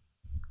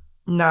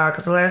 Nah,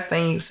 because the last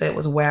thing you said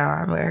was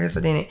wow. I'm like, I guess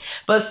I didn't.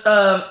 But,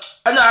 I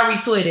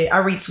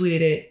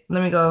retweeted it.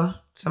 Let me go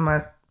to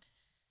my...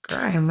 Girl,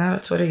 I am not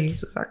a Twitter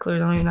user, so I clearly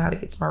don't even know how to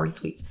get to my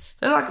retweets. Is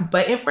there like a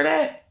button for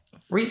that?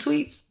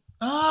 Retweets?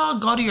 Oh,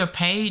 go to your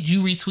page.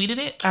 You retweeted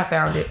it? I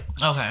found it.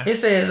 Okay. It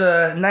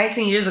says,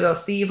 19 years ago,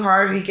 Steve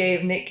Harvey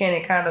gave Nick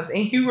Cannon condoms and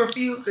he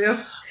refused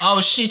them. Oh,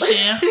 shit,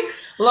 yeah.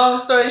 Long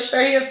story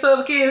short, he has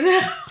 12 kids.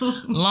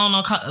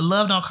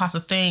 Love Don't Cost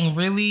a Thing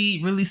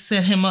really, really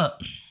set him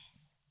up.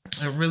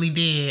 It really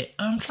did.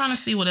 I'm trying to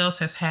see what else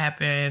has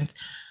happened.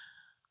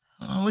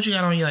 What you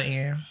got on your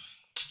end?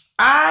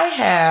 I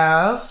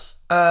have,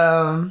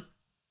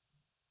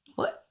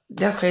 what?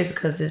 That's crazy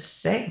because this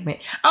segment.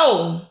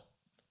 Oh,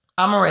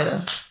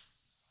 Amaretta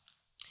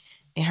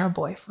and her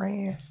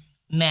boyfriend.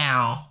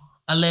 Now,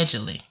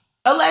 allegedly.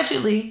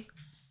 I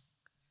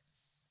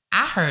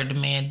heard the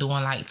man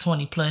doing like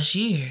 20 plus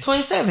years.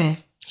 27.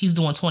 He's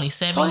doing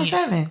 27.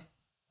 27.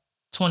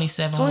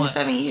 27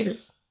 27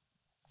 years.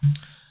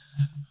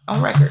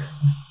 On record.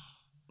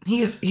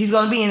 He's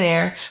going to be in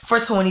there for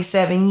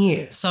 27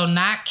 years. So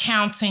not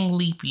counting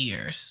leap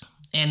years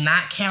and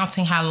not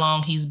counting how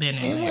long he's been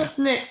in there. What's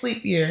next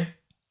leap year?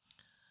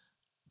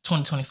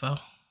 2024.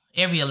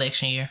 Every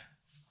election year.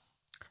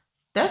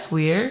 That's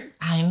weird.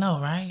 I know,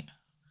 right?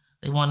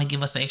 They want to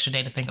give us an extra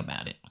day to think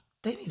about it.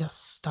 They need to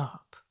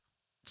stop.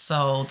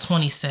 So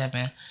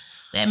 27.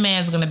 That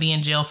man's going to be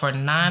in jail for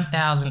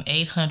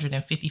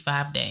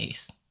 9,855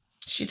 days.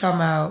 She talking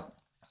about,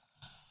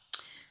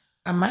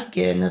 I might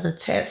get another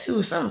tattoo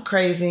or something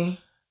crazy.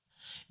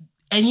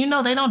 And you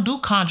know, they don't do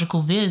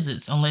conjugal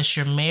visits unless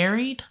you're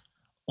married,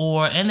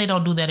 and they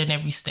don't do that in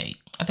every state.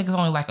 I think there's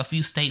only like a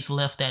few states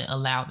left that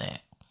allow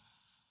that.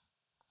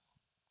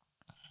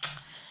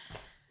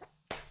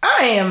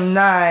 I am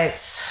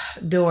not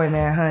doing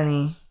that,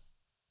 honey.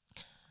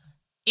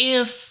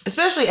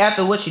 Especially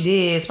after what you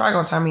did, it's probably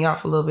going to turn me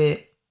off a little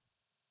bit.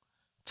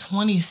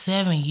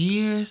 27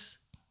 years?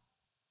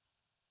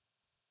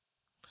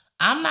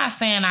 I'm not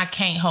saying I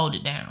can't hold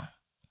it down,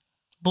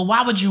 but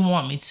why would you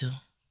want me to?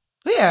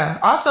 Yeah.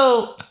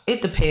 Also,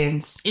 it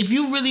depends. If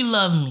you really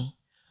love me,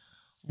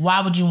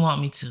 why would you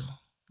want me to?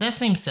 That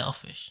seems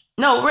selfish.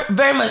 No,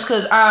 very much.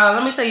 Because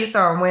let me tell you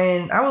something.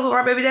 When I was with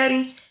my baby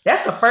daddy,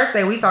 that's the first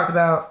thing we talked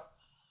about.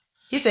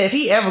 He said, if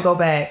he ever go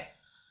back,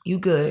 you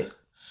good.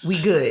 We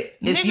good.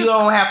 You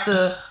don't have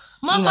to.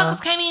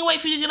 Motherfuckers can't even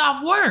wait for you to get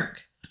off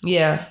work.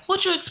 Yeah.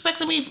 What you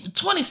expecting me for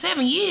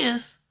 27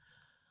 years?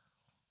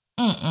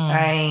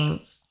 I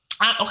ain't.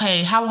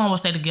 Okay, how long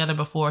was they together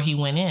before he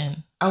went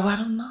in? Oh, I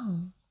don't know.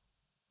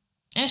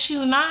 And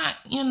she's not,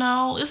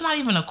 it's not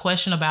even a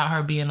question about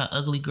her being an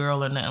ugly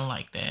girl or nothing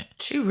like that.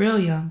 She real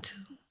young, too.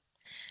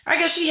 I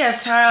guess she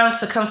has time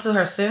to come to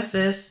her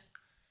senses.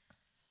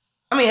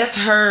 I mean,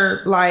 it's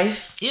her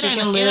life. It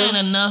ain't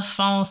enough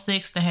phone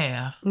sex to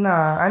have.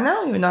 Nah, I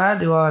don't even know how to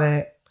do all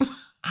that.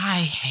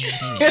 I hated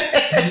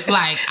it.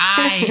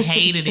 I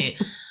hated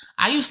it.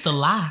 I used to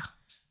lie.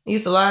 You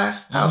used to lie?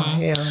 Mm-hmm. Oh,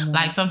 hell no.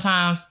 Like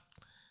sometimes,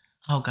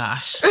 oh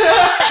gosh.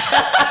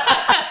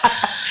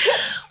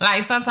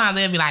 Like sometimes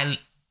they'll be like,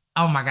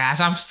 oh my gosh,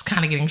 I'm just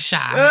kind of getting shy.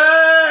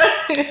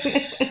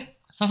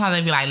 Sometimes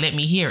they'd be like, let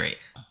me hear it.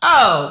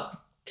 Oh.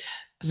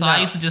 So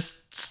I used to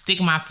just stick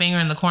my finger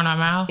in the corner of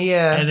my mouth.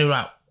 Yeah. And they'd be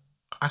like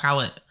I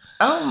would.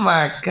 Oh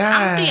my God.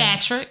 I'm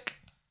theatric.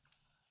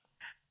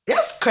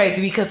 That's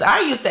crazy because I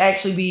used to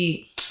actually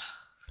be,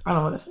 I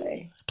don't want to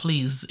say.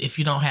 Please, if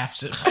you don't have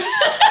to.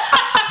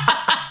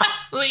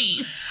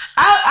 Please.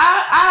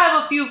 I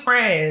have a few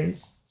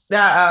friends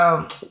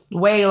that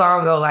way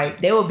long ago,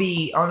 like they would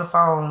be on the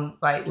phone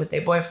like with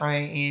their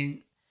boyfriend and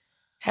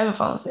having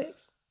phone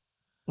sex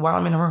while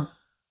I'm in the room.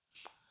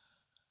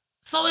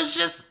 So it's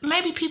just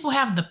maybe people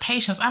have the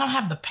patience. I don't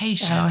have the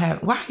patience. I don't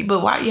have why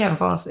are you having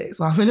phone sex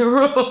while I'm in the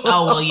room?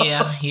 Oh well,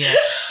 yeah.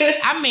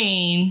 I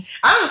mean,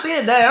 I don't see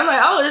it done. I'm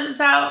like, oh, this is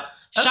how.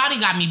 Shawty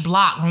got me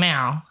blocked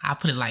now. I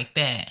put it like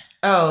that.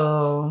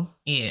 Oh.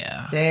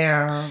 Yeah.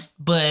 Damn.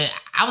 But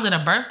I was at a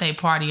birthday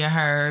party of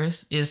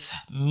hers. It's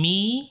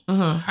me,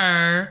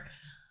 her,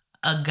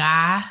 a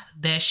guy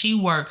that she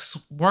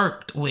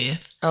worked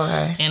with,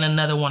 okay, and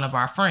another one of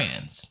our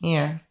friends.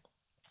 Yeah.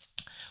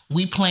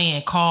 We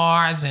playing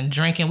cards and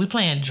drinking. We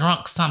playing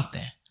drunk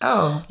something.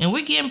 Oh. And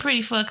we getting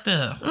pretty fucked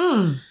up.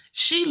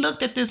 She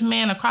looked at this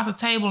man across the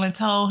table and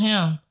told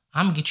him,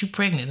 I'm going to get you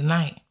pregnant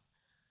tonight.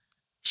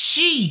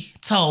 She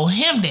told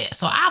him that.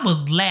 So I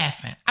was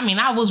laughing. I mean,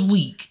 I was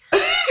weak.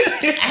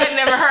 I had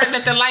never heard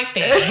nothing like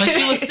that. But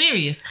she was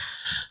serious.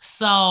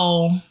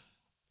 So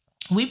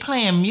we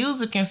playing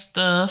music and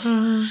stuff.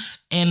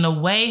 And the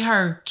way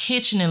her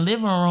kitchen and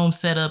living room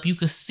set up, you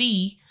could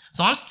see.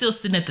 So I'm still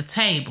sitting at the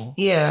table.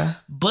 Yeah.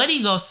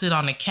 Buddy go sit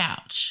on the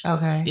couch.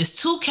 Okay. It's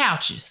 2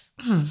 couches.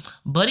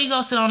 Buddy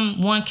go sit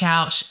on one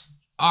couch.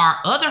 Our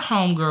other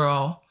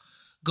homegirl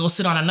go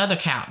sit on another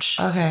couch.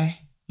 Okay.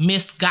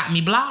 Miss got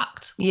me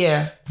blocked.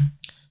 Yeah.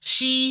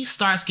 She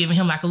starts giving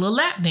him like a little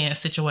lap dance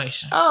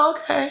situation. Oh,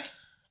 okay.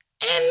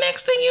 And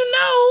next thing you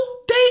know,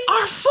 they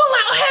are full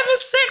out having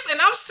sex. And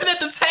I'm sitting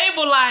at the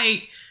table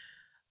like,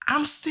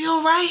 I'm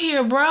still right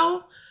here,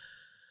 bro.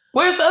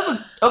 Where's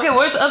the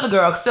other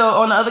girl? Still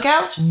on the other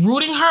couch?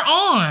 Rooting her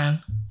on.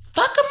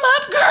 Fuck him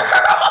up,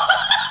 girl.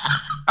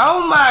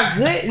 Oh my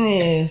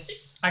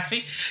goodness. Like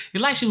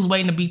she was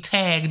waiting to be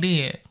tagged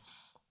in.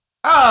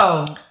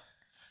 Oh.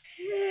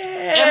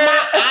 And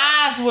my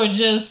eyes were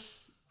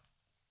just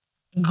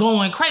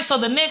going crazy. So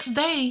the next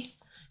day,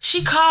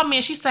 she called me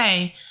and she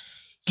say,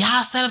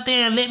 y'all sat up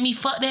there and let me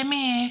fuck that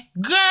man.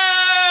 Girl,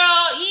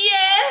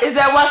 yes. Is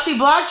that why she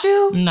blocked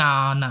you?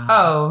 No.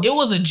 Oh. It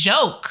was a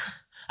joke.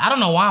 I don't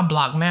know why I'm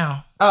blocked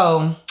now.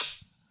 Oh.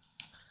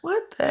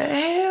 What the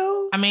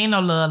hell? I mean,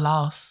 no love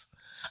lost.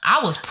 I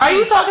was Are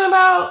you talking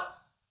about?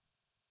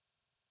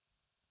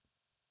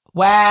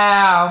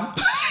 Wow.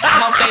 I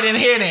hope they didn't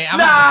hear that. I'm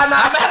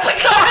about to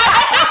come.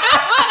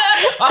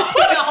 I'm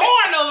putting a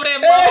horn over that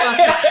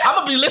motherfucker. I'm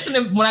going to be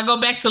listening. When I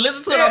go back to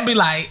listen to it, I'll be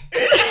like.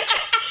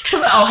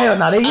 Oh, hell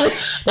no. They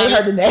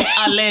heard the name.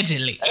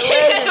 Allegedly.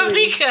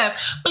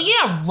 But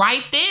yeah,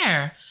 right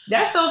there.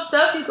 That's some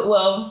stuff you could,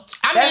 I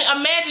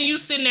mean, imagine you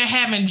sitting there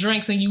having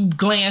drinks and you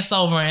glance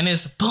over and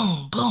it's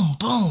boom, boom,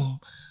 boom.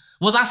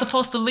 Was I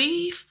supposed to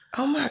leave?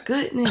 Oh my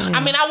goodness. I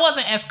mean, I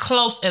wasn't as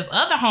close as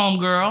other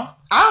homegirl.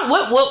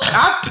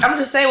 I'm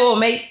just saying what will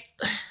make.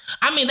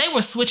 I mean, they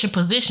were switching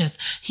positions.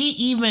 He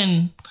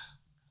even.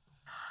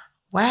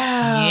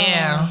 Wow.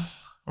 Yeah.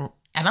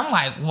 And I'm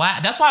like, why?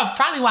 That's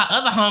probably why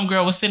other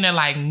homegirl was sitting there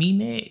like, me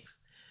next.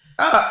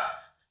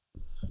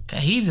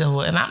 Cause he just,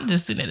 and I'm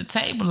just sitting at the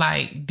table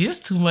like, this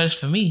too much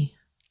for me.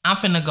 I'm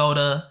finna go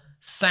to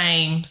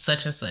same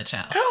such and such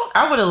house.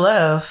 I would have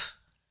left.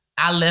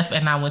 I left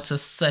and I went to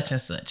such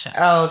and such house.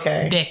 Oh,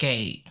 okay.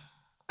 Decade.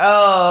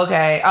 Oh,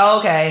 okay. Oh,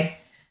 okay.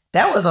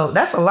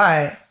 That's a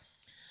lot.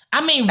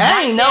 I mean,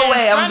 right ain't no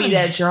way I'm gonna be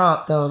that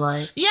drunk though.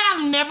 Like, yeah,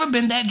 I've never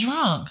been that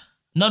drunk.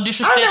 No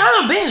disrespect. I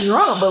haven't been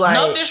drunk, but like,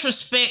 no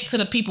disrespect to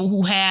the people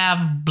who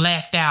have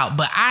blacked out,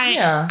 but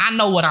I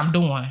know what I'm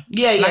doing.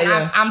 Yeah, yeah, like,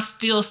 yeah. I'm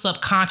still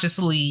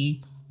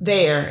subconsciously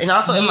there, and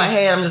also in my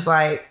head, I'm just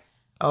like,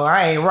 oh,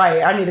 I ain't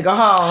right. I need to go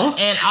home.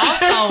 And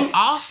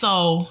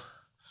also,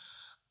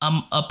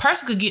 a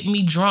person could get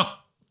me drunk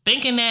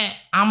thinking that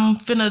I'm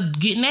finna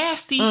get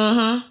nasty.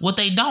 Mm-hmm. What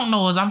they don't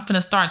know is I'm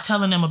finna start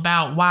telling them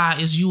about why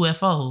it's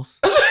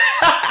UFOs.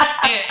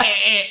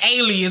 and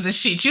aliens and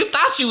shit. You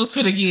thought you was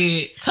finna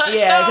get touched on.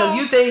 Yeah, because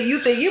you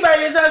think you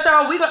better get touched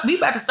on. We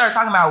about to start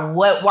talking about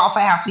what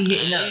Waffle House we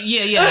hitting up.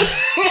 Yeah.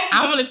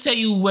 I'm gonna tell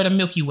you where the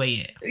Milky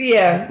Way at.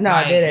 Yeah, no,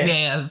 like, I didn't.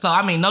 Yeah, so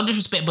I mean, no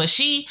disrespect, but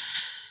she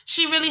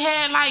really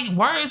had like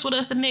words with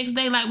us the next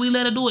day, like we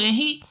let her do it, and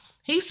he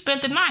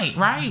spent the night,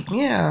 right?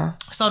 Yeah.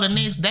 So the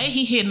next day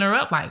he hitting her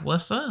up like,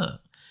 "What's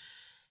up?"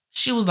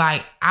 She was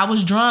like, "I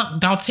was drunk.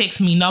 Don't text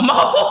me no more."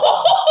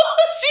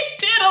 She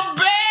did him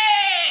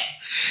bad.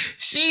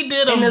 She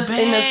did him bad.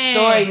 And the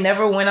story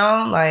never went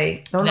on.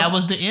 Like that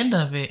was the end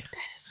of it.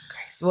 That is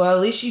crazy. Well,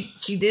 at least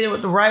she did it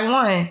with the right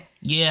one.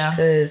 Yeah.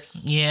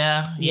 Because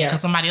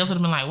somebody else would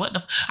have been like, "What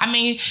the?" I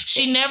mean,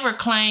 she never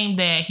claimed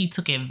that he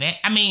took advantage.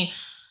 I mean,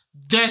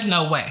 there's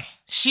no way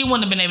she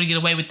wouldn't have been able to get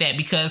away with that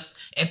because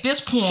at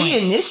this point she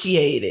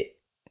initiated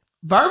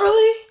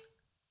verbally.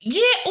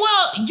 Yeah,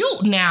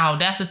 well, now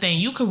that's the thing.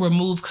 You could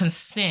remove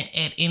consent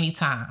at any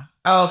time.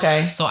 Oh,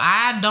 okay. So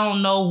I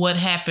don't know what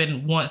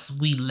happened once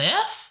we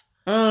left.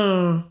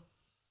 But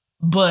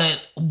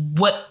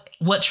what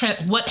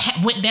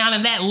went down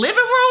in that living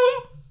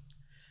room?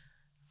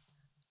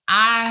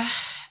 I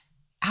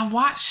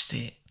watched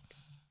it.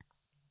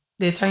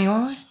 Did it turn you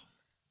on?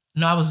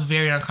 No, I was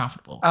very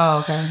uncomfortable. Oh,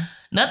 okay.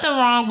 Nothing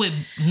wrong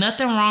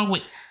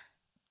with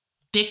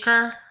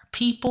thicker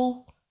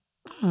people.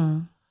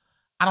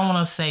 I don't want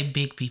to say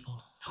big people.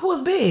 Who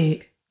was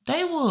big?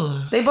 They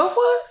was. They both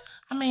was?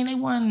 I mean, they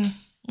wasn't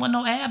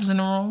no abs in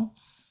the room.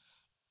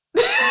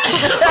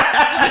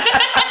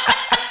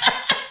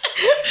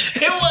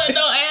 It wasn't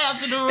no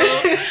abs in the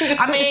room.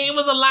 I mean, it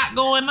was a lot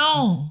going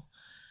on.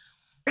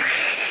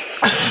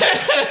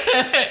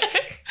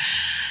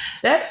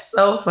 That's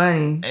so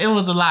funny. It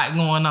was a lot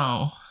going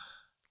on.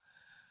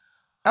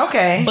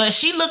 Okay. But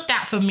she looked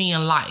out for me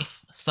in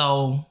life.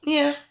 So,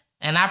 yeah.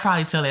 And I'll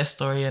probably tell that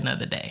story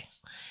another day.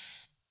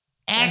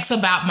 Ask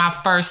about my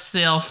first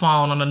cell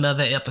phone on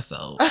another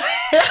episode.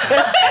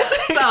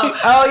 So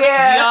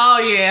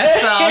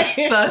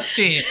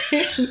shit.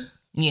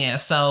 Yeah,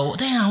 so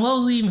damn, what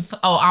was we even?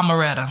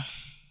 Amaretta.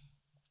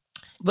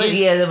 But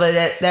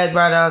that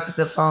brought out because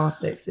the phone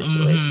sex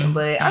situation. Mm-hmm.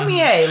 But I mean,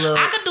 hey, look,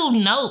 I could do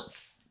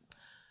notes.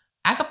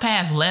 I could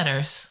pass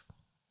letters.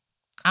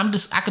 I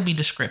could be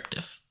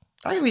descriptive.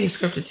 I could be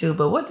descriptive too.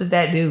 But what does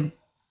that do?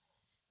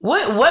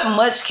 What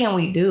much can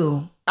we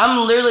do?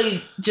 I'm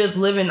literally just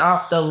living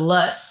off the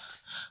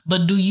lust.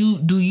 But do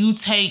you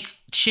take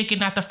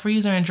chicken out the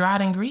freezer and dry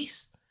it in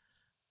grease?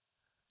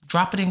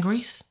 Drop it in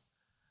grease?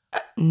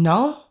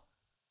 No.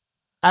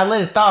 I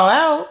let it thaw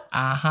out.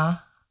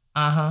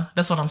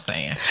 That's what I'm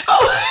saying.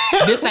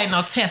 Oh. This ain't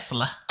no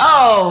Tesla.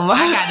 Oh my!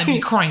 I got to be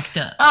cranked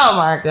up. Oh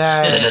my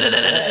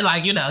god!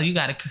 Like you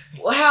got to.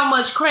 Well, how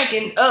much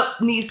cranking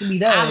up needs to be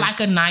done? I like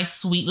a nice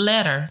sweet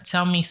letter.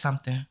 Tell me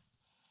something.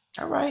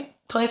 All right,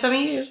 27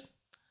 years.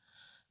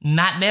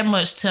 Not that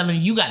much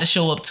telling you got to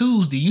show up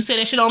Tuesday. You say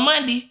that shit on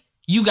Monday.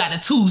 You got a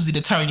Tuesday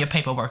to turn your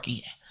paperwork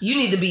in. You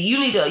need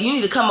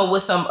to come up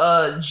with some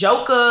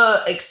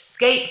Joker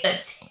escape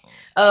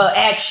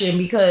action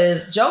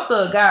because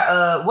Joker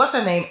got what's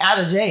her name out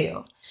of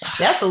jail.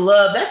 That's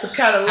the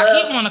kind of love.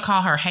 I keep want to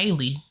call her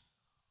Haley.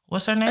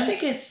 What's her name? I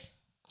think it's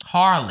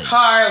Harley.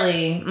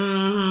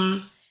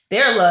 Mm-hmm.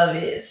 Their love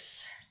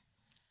is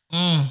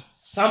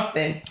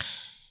something.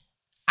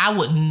 I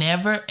would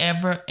never,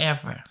 ever,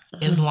 ever,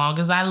 as long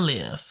as I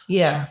live,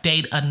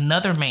 date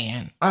another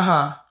man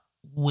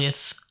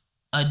with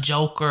a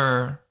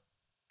Joker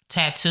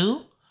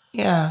tattoo.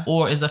 Yeah.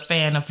 Or is a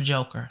fan of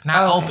Joker.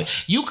 Not open.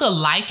 You could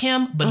like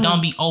him, but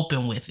don't be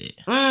open with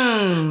it.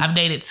 I've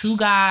dated 2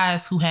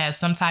 guys who had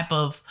some type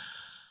of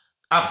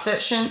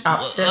obsession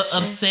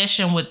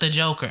with the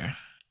Joker.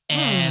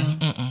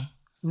 And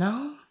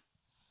no.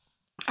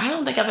 I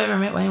don't think I've ever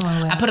met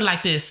anyone with. I put it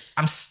like this.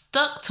 I'm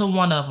stuck to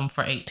one of them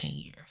for 18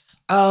 years.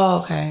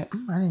 Oh, okay.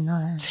 I didn't know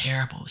that.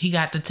 Terrible. He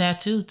got the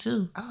tattoo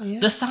too. Oh, yeah.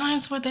 The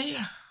signs were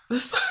there.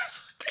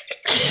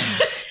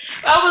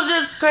 I was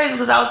just crazy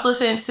because I was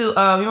listening to, you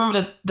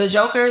remember the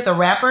Joker, the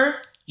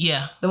rapper?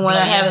 Yeah. The one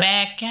that had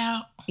back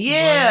out.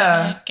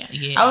 Yeah.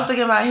 I was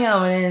thinking about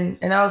him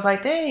and I was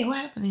like, dang, what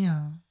happened to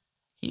him?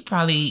 He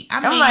probably.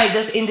 I'm like,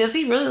 does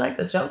he really like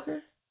the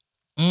Joker?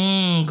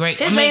 Great.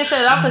 His name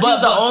set it off because he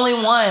was the only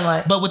one.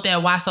 Like, but with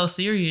that Why So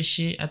Serious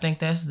shit, I think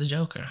that's the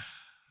Joker.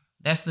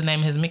 That's the name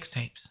of his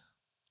mixtapes.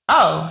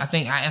 Oh, I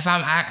think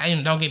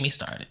I don't get me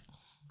started.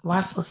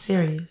 Why So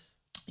Serious?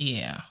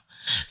 Yeah.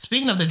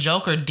 Speaking of the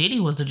Joker, Diddy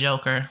was the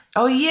Joker.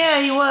 Oh yeah,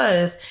 he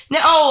was.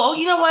 Now,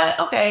 you know what?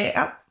 Okay,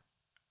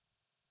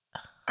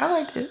 I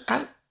like this.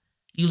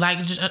 You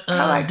like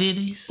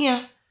Diddy's?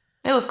 Yeah,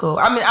 it was cool.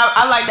 I mean,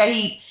 I like that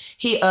he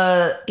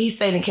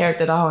stayed in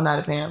character the whole night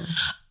apparently.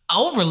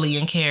 Overly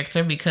in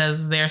character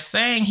because they're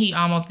saying he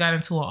almost got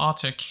into an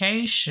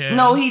altercation.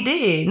 No, he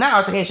did. Not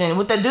altercation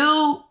with the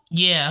dude.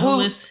 Yeah,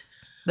 who is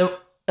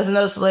as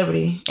another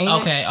celebrity.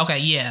 Okay,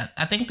 yeah.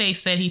 I think they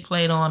said he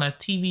played on a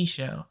TV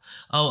show.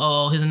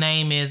 Oh, his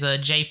name is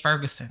Jay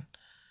Ferguson.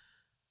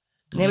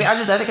 Maybe I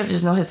think I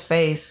just know his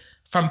face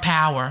from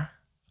Power.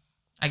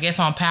 I guess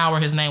on Power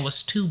his name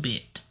was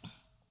 2Bit.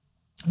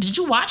 Did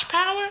you watch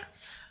Power?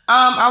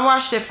 I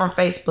watched it from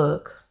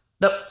Facebook.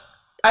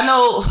 I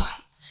know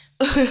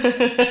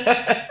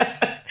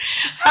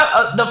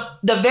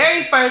the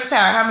very first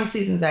Power. How many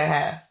seasons that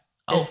have?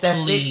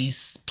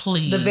 Please.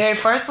 The very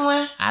first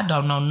one? I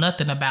don't know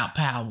nothing about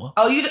Power.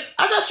 Oh,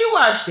 I thought you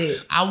watched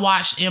it. I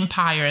watched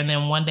Empire and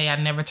then one day I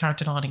never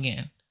turned it on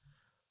again.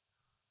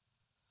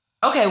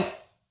 Okay,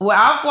 well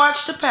I've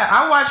watched Power.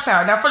 I watched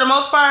Power. Now for the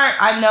most part,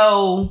 I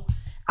know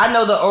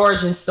the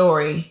origin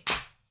story.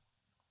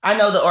 I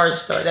know the origin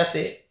story. That's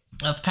it.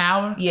 Of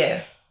Power?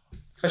 Yeah,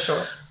 for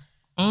sure.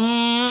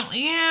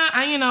 Yeah,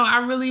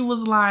 I really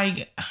was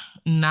like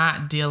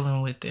not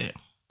dealing with it.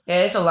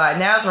 Yeah, it's a lot.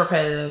 Now it's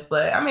repetitive,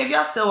 but I mean, if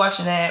y'all still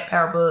watching that,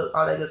 Power Book,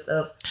 all that good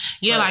stuff.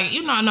 Yeah,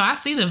 no, I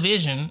see the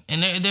vision,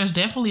 and there's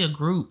definitely a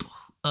group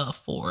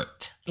for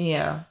it.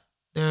 Yeah.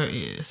 There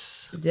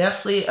is.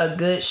 Definitely a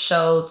good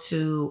show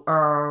to,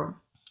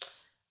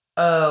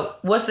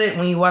 what's it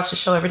when you watch the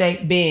show every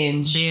day?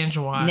 Binge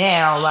watch.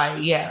 Now,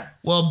 yeah.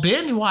 Well,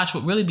 binge watch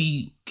would really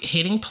be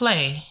hitting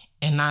play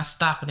and not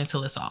stopping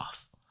until it's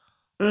off.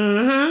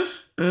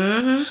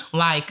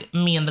 Like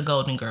me and the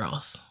Golden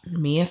Girls.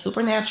 Me and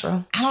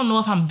Supernatural. I don't know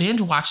if I'm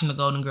binge watching the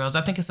Golden Girls.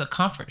 I think it's a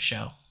comfort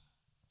show.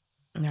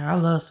 Yeah, I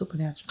love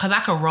Supernatural. Because I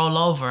could roll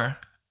over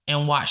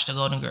and watch the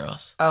Golden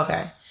Girls.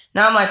 Okay.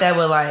 Now I'm like that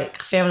with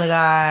Family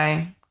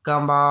Guy,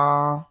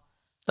 Gumball.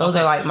 Those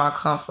are like my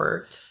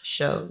comfort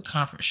shows.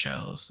 Comfort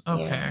shows.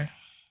 Okay. Yeah.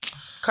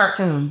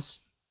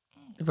 Cartoons.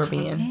 If we're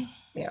being.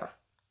 Yeah.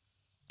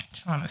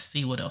 Trying to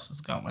see what else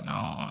is going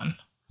on.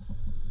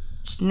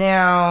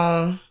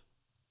 Now,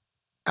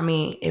 I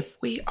mean, if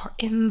we are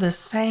in the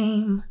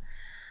same,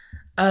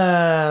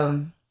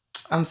 I'm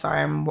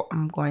sorry,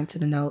 I'm going to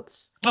the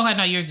notes. Okay,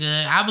 no, you're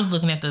good. I was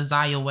looking at the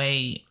Zaya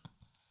Wade.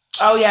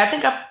 Oh yeah, I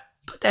think I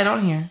put that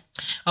on here.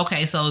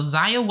 Okay, so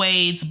Zaya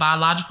Wade's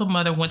biological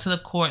mother went to the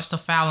courts to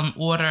file an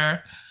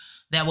order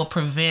that will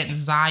prevent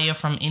Zaya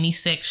from any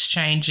sex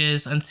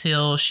changes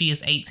until she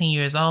is 18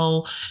 years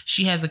old.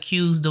 She has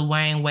accused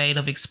Dwayne Wade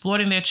of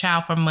exploiting their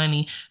child for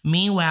money.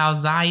 Meanwhile,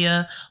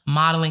 Zaya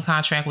modeling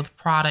contract with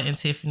Prada and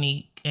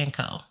Tiffany &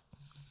 Co.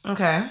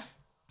 Okay.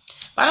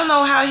 I don't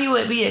know how he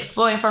would be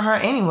exploiting for her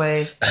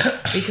anyways,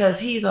 because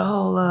he's a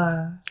whole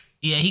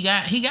yeah, he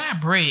got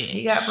bread.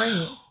 He got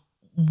bread.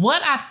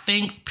 What I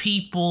think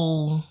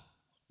people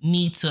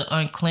need to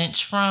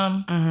unclench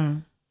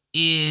from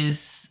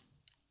is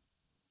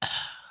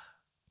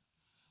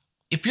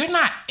if you're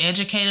not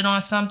educated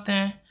on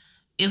something,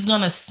 it's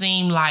gonna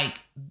seem like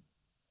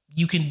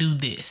you can do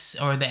this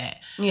or that.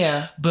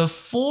 Yeah.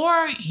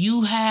 Before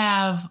you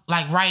have,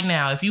 right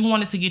now, if you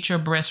wanted to get your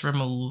breast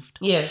removed,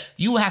 yes,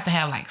 you would have to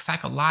have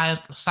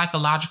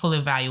psychological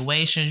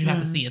evaluations. You have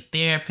to see a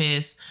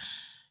therapist.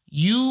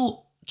 You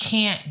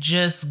can't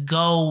just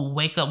go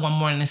wake up one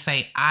morning and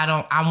say, I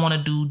want to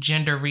do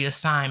gender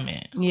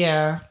reassignment.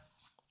 Yeah.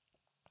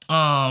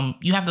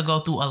 You have to go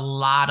through a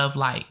lot of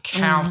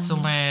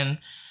counseling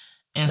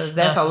and stuff.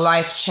 That's a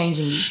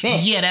life-changing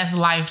event. Yeah, that's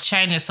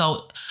life-changing.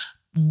 So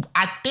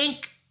I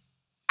think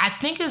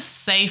it's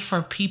safe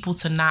for people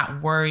to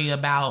not worry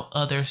about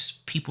other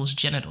people's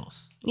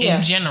genitals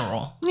in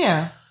general.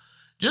 Yeah.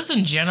 Just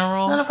in general.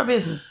 It's none of our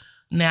business.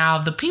 Now,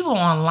 the people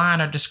online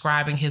are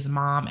describing his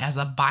mom as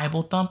a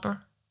Bible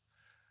thumper.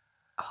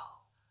 Oh.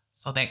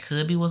 So that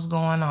could be what's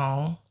going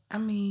on. I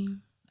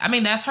mean,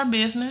 that's her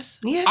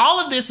business. Yeah. All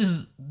of this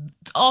is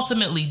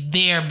ultimately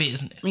their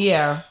business.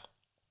 Yeah.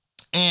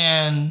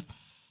 And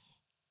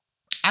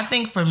I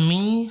think for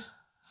me,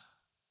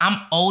 I'm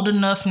old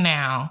enough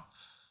now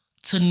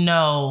to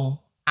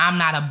know I'm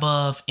not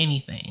above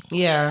anything.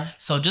 Yeah.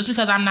 So just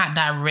because I'm not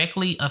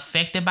directly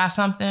affected by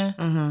something,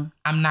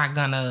 I'm not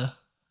gonna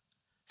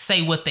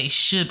say what they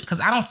should, because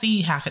I don't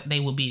see how they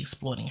would be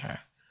exploiting her.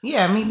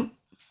 Yeah, me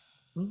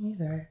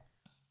neither.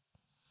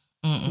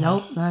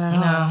 Nope, not at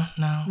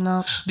all.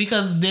 No.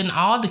 Because then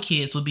all the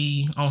kids would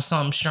be on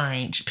something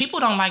strange. People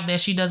don't like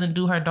that she doesn't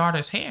do her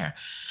daughter's hair.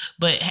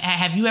 But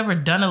have you ever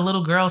done a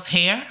little girl's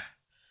hair?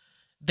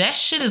 That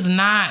shit is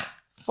not...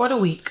 For the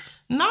week.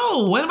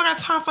 No, ain't nobody got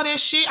time for that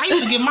shit. I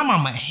used to give my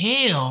mama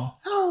hell.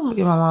 I don't want to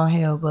give my mom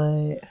hell,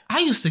 but I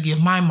used to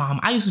give my mom.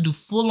 I used to do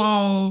full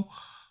on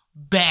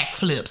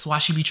backflips while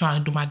she be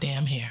trying to do my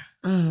damn hair.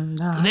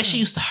 nah, That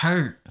shit used to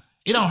hurt.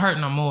 It don't hurt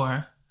no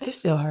more. It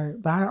still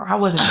hurt, but I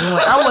wasn't doing.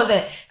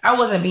 I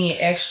wasn't being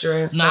extra.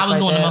 And stuff I was like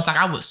doing that. the most. Like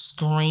I would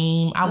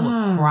scream. I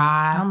would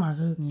cry. Oh my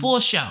goodness. Full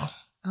show.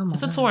 Oh my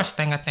It's a God. tourist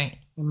thing, I think.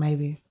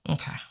 Maybe.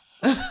 Okay.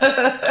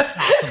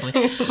 Possibly.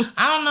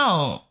 I don't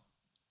know.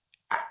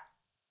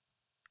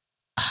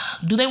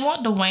 Do they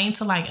want Dwayne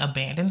to like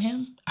abandon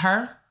him?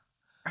 Her?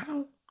 I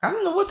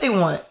don't know what they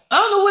want. I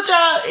don't know what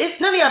y'all.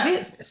 It's none of y'all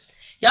business.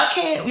 Y'all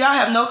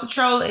have no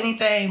control of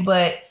anything.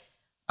 But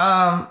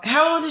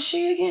how old is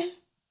she again?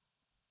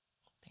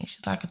 I think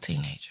she's like a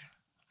teenager.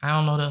 I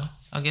don't know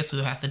I guess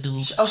we'll have to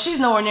do. Oh, she's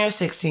nowhere near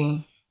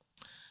 16.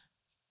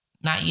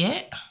 Not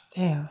yet.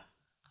 Damn.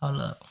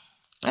 Hold up.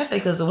 I say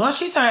because once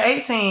she turned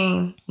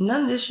 18,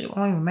 none of this shit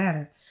won't even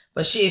matter.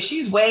 But if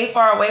she's way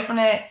far away from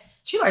that,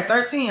 she like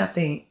 13, I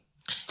think.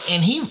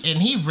 And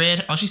he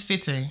read. Oh, she's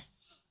 15.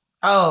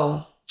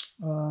 Oh.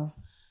 Well.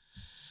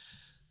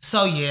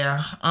 So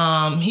yeah,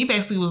 he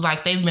basically was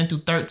like they've been through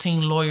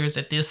 13 lawyers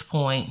at this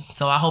point.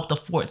 So I hope the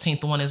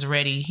 14th one is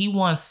ready. He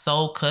wants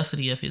sole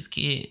custody of his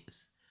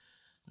kids,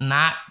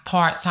 not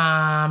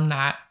part-time,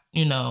 not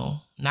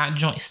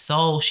joint.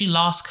 So she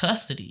lost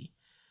custody.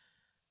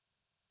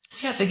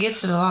 You have to get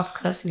to the lost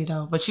custody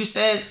though. But you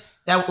said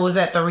that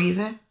the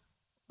reason?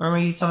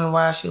 Remember you told me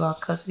why she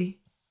lost custody?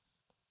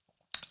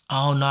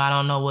 Oh no, I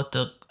don't know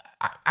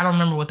I don't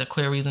remember what the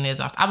clear reason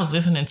is. I was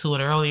listening to it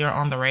earlier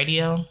on the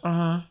radio.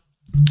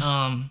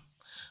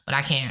 But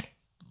I can't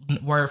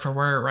word for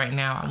word right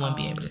now. I wouldn't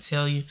be able to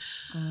tell you.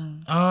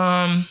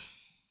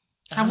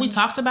 Have we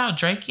talked about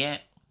Drake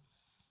yet?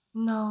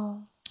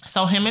 No.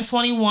 So him and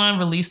 21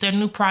 released their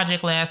new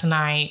project last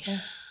night.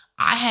 Yeah.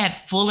 I had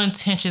full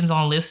intentions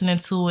on listening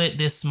to it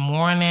this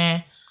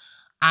morning.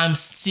 I'm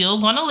still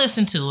going to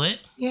listen to it.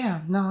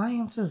 Yeah, no, I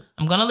am too.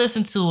 I'm going to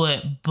listen to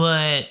it,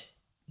 but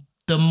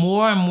the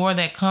more and more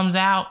that comes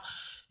out,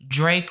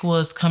 Drake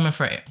was coming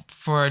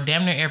for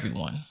damn near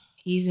everyone.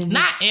 He's in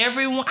not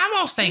everyone. I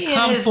won't say he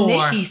come in his for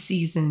Nicki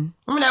season.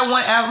 Remember that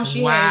one album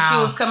she had? She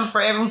was coming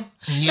for everyone.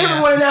 Yeah.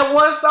 Everyone in that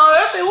one song.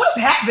 I said, "What's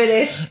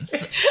happening?"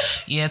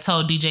 Yeah, I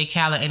told DJ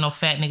Khaled, ain't no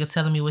fat nigga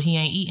telling me what he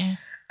ain't eating.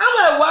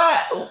 I'm like,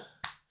 why?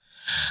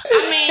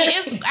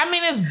 I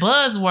mean, it's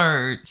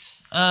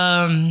buzzwords.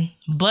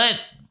 But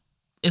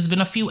it's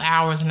been a few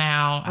hours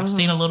now. I've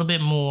seen a little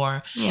bit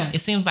more. Yeah,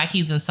 it seems like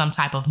he's in some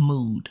type of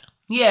mood.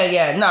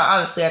 Yeah. No,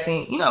 honestly, I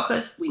think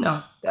because we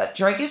know that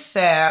Drake is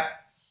sad.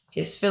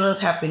 His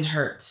feelings have been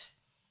hurt.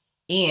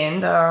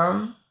 And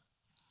I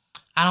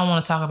don't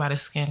want to talk about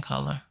his skin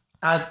color.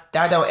 I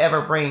don't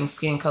ever bring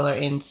skin color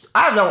into.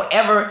 I don't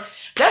ever.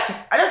 That's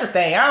the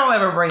thing. I don't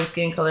ever bring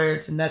skin color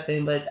into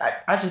nothing. But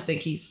I just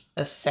think he's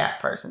a sap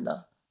person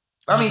though.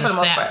 I mean, for the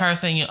most part,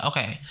 person.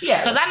 Okay.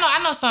 Yeah. Because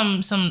I know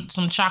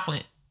some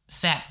chocolate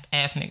sap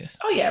ass niggas.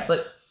 Oh yeah,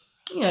 but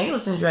you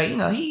listen to Drake.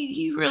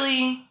 He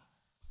really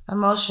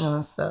emotional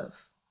and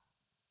stuff.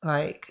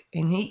 Like,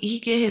 and he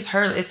get his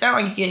hurt. It sounds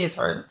like he get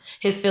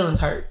his feelings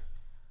hurt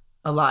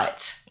a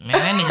lot. Man,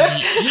 that nigga,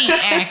 he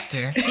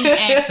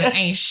acting.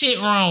 Ain't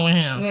shit wrong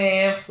with him.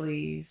 Man,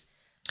 please.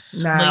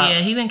 Nah. But yeah,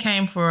 he then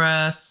came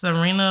for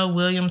Serena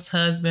Williams'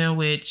 husband,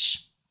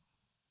 which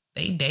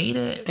they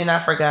dated. And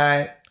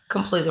I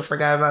completely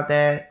forgot about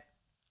that.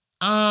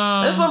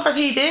 That's one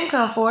person he didn't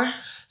come for.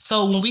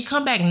 So when we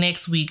come back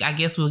next week, I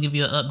guess we'll give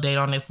you an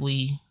update on if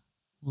we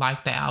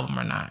like the album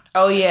or not.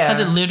 Oh yeah,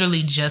 because it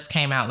literally just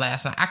came out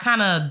last night. I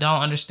kind of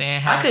don't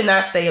understand how I could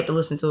not stay up to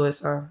listen to it.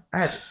 So I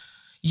had to.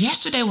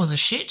 Yesterday was a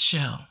shit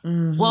show.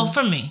 Mm-hmm. Well,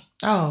 for me.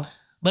 Oh,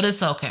 but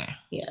it's okay.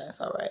 Yeah,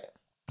 it's all right.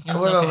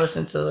 We're gonna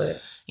listen to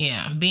it.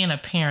 Yeah, being a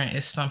parent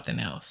is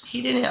something else.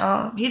 He didn't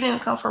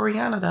come for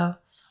Rihanna though.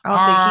 I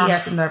don't think he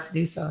has the nerve to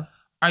do so.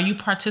 Are you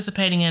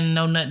participating in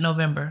No Nut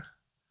November?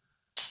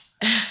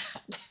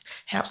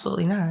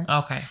 Absolutely not.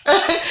 Okay.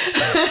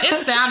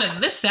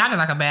 This sounded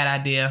like a bad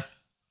idea.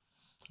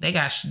 They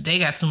got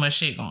too much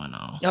shit going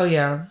on. Oh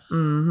yeah.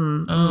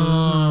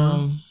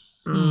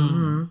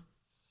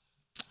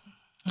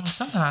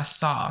 Something I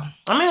saw.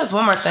 I mean, there's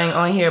one more thing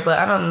on here, but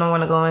I don't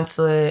want to go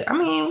into it. I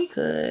mean, we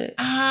could.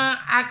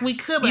 We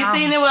could. But you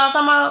seen it? What I was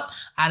talking about?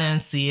 I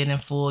didn't see it in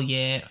full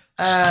yet.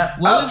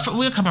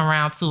 We'll come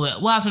around to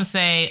it. Well, I was gonna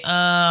say,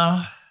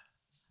 damn,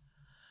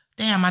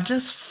 I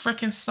just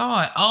freaking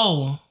saw it.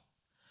 Oh,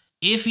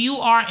 if you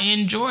are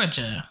in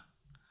Georgia,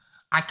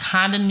 I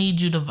kind of need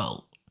you to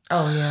vote.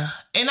 Oh, yeah.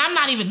 And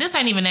this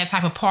ain't even that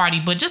type of party,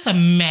 but just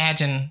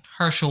imagine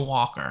Herschel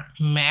Walker,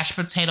 mashed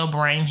potato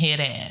brain head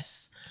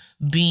ass,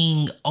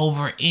 being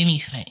over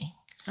anything.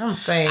 I'm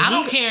saying, I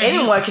don't care.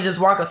 Anyone can just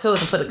walk up to us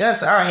and put a gun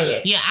to our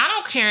head. Yeah, I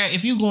don't care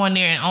if you go in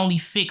there and only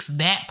fix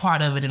that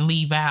part of it and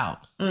leave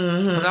out.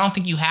 Because I don't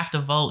think you have to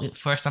vote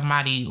for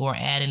somebody or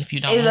add in if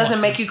you don't. It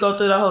doesn't make you go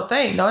through the whole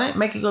thing, don't it?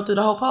 Make you go through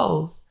the whole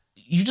polls.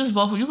 You just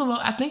vote for. You can vote.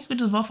 I think you could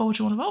just vote for what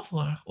you want to vote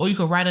for, or you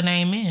could write a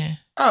name in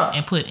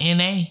and put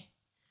NA.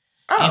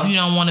 if you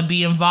don't want to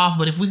be involved.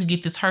 But if we could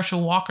get this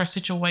Herschel Walker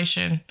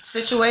situation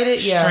situated,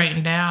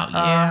 straightened out,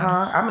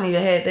 yeah. I'm gonna need to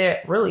head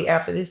there really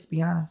after this, to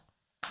be honest.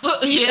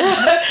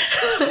 Yeah.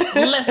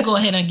 Let's go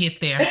ahead and get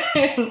there.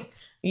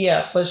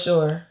 Yeah, for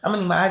sure. I'm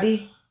gonna need my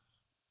ID.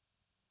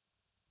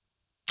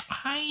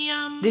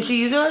 Did you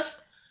use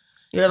yours?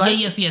 Your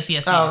license?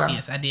 Yes. Okay.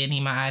 Yes. I did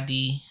need my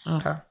ID.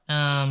 Okay.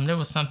 There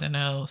was something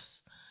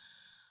else.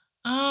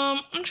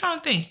 I'm trying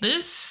to think.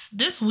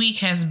 This week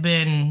has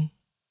been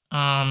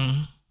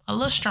a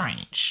little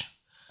strange.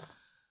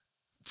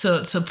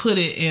 To put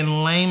it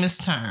in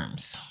lamest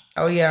terms.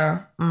 Oh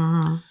yeah.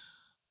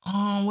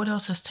 Mm-hmm. What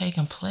else has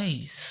taken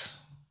place?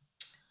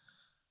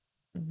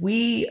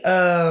 We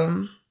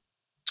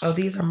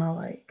these are my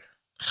like.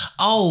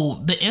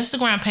 Oh, the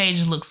Instagram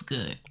page looks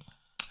good.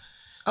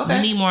 Okay.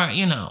 We need more,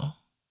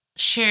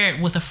 share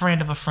it with a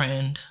friend of a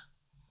friend.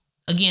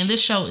 Again,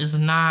 this show is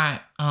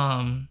not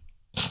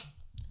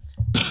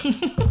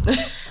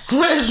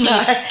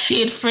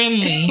kid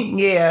friendly.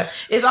 Yeah.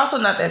 It's also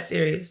not that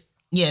serious.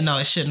 Yeah, no,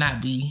 it should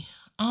not be.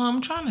 I'm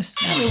trying to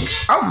see.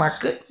 Oh my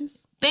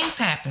goodness. Things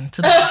happen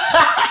to the best.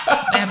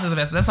 They happen to the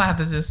best. That's why I have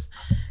to just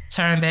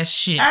turn that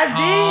shit all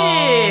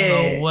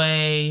the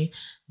way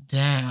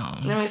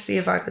down. Let me see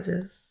if I could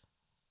just.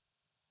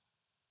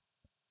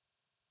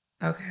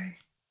 Okay.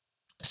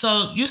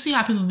 So you see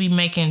how people be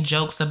making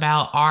jokes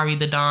about Ari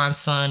the Don's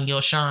son,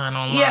 Yoshan,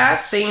 online. Yeah, I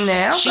seen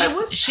that.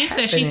 She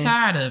said she's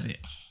tired of it.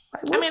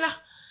 Like,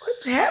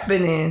 what's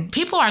happening?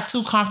 People are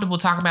too comfortable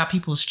talking about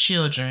people's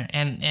children,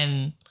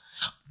 and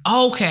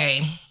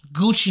okay,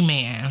 Gucci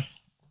Mane,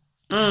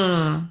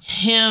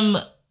 him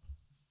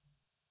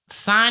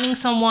signing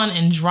someone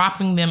and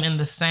dropping them in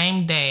the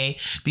same day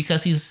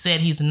because he said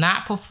he's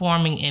not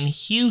performing in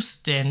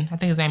Houston. I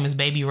think his name is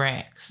Baby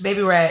Rax.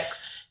 Baby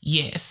Rax.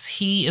 Yes,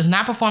 he is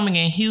not performing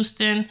in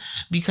Houston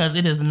because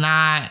it is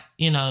not,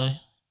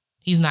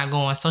 he's not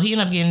going. So he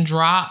ended up getting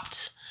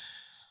dropped.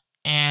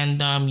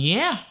 And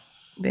yeah.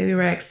 Baby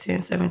Rax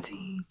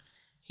 1017.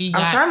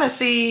 I'm trying to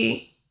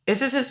see. Is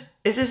this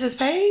his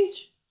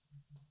page?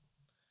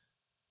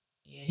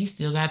 Yeah, he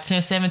still got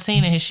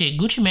 1017 in his shit.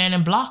 Gucci Mane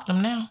and blocked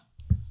him now.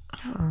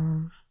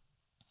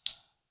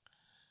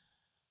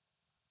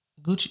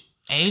 Gucci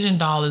Asian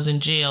doll is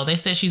in jail. They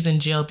said she's in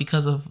jail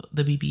because of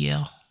the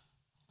BBL.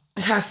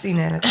 I seen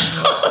that.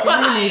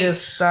 You need to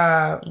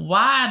stop.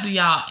 Why do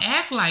y'all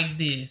act like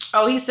this?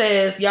 Oh, he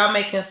says y'all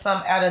making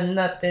something out of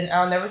nothing.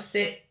 I'll never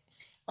sit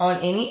on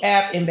any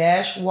app and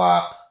bash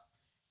WAP.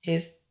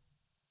 It's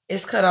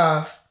cut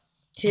off.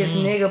 His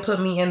nigga put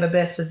me in the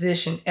best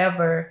position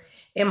ever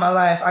in my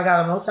life. I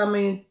got a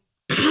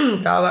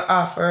multi-million-dollar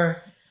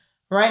offer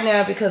right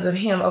now because of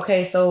him.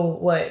 Okay, so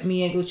what?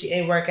 Me and Gucci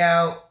ain't work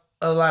out.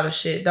 A lot of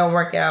shit don't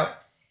work out.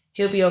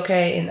 He'll be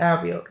okay and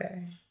I'll be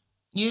okay.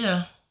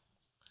 Yeah.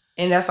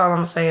 And that's all I'm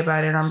gonna say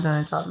about it. I'm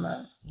done talking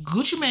about it.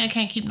 Gucci Mane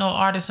can't keep no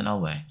artist in no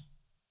way.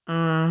 He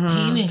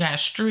didn't got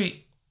strict.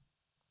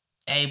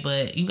 Hey,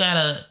 but you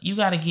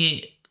gotta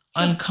get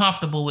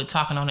uncomfortable with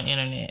talking on the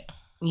internet.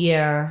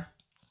 Yeah.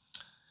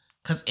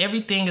 Cause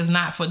everything is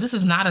this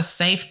is not a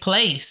safe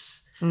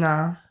place.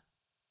 No.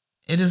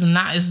 It is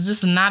not. It's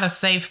just not a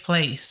safe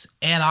place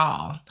at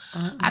all.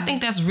 I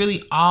think that's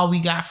really all we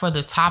got for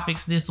the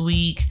topics this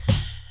week.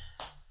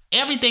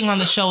 Everything on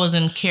the show is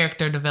in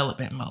character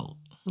development mode.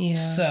 Yeah.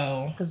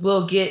 So, because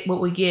we'll get what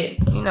we get.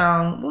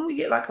 When we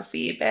get like a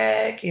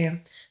feedback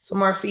and some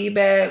more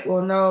feedback,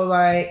 we'll know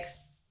like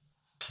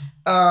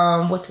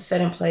what to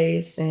set in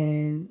place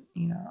and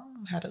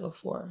how to go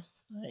forth.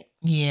 Like,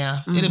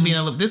 yeah, it'll be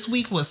this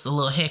week was a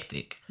little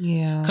hectic.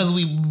 Yeah, because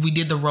we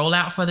did the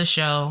rollout for the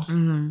show.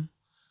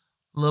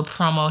 Little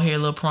promo here,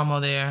 little promo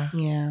there.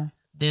 Yeah.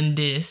 Then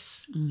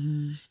this.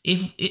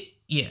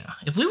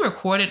 If we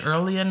recorded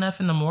early enough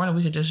in the morning,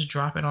 we could just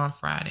drop it on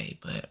Friday.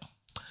 But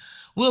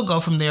we'll go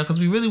from there because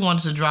we really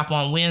wanted to drop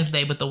on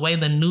Wednesday. But the way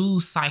the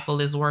news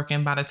cycle is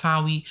working, by the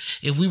time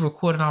if we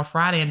record it on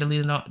Friday and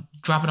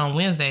drop it on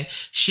Wednesday,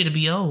 shit'll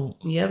be old.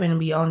 Yeah, it'll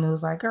be old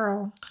news. Like,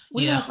 girl,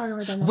 we're not talking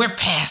about that now. We're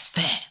past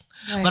that.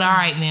 Right. But all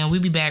right, man,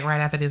 we'll be back right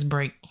after this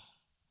break.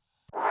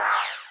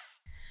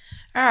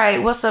 All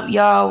right, what's up,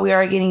 y'all? We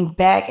are getting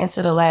back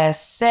into the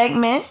last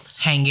segment.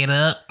 Hang it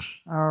up.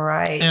 All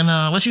right. And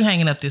what you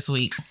hanging up this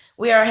week?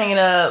 We are hanging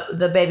up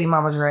the baby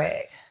mama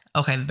drag.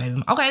 Okay, the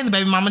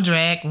baby mama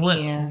drag.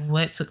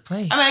 What took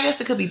place? I mean, I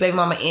guess it could be baby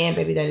mama and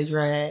baby daddy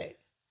drag.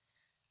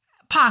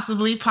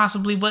 Possibly.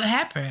 What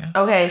happened?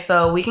 Okay,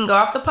 so we can go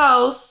off the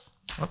post.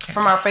 Okay.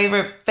 From our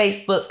favorite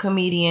Facebook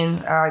comedian.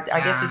 I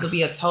guess this will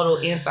be a total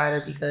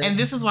insider because... And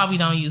this is why we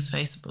don't use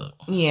Facebook.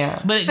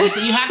 Yeah. But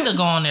you have to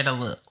go on there to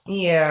look.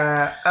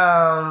 Yeah.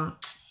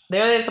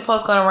 There is a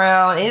post going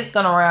around. It's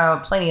gone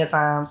around plenty of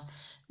times.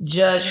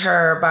 Judge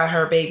her by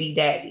her baby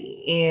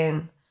daddy.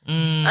 And I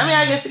mean,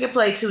 I guess it could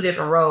play two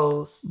different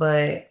roles.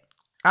 But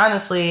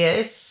honestly,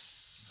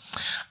 it's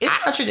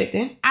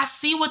contradicting. I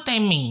see what they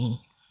mean.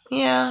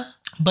 Yeah.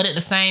 But at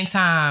the same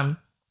time...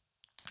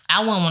 I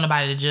wouldn't want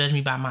nobody to judge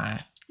me by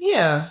mine.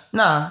 Yeah,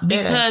 nah.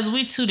 Because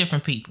we two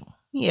different people.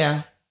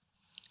 Yeah.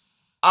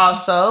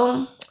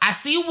 Also, I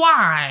see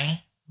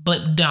why,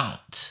 but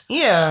don't.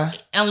 Yeah.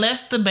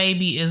 Unless the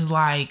baby is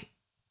like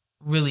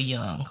really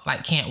young,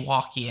 like can't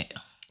walk yet.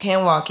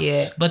 Can't walk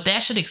yet. But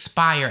that should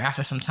expire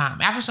after some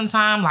time. After some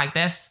time, like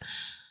that's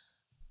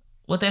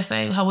what they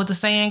say. How would the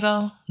saying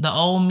go? The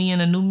old me and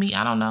the new me.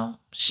 I don't know.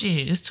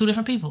 Shit, it's two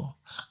different people.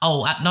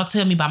 Oh, don't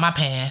tell me about my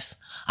past.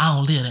 I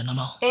don't live there no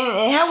more.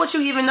 And how would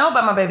you even know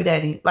about my baby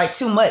daddy? Like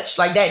too much,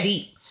 like that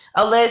deep.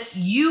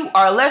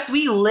 Unless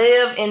we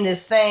live in the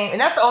same, and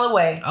that's the only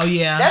way. Oh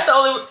yeah, that's the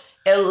only.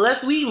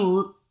 Unless we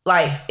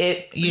like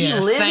if you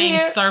live same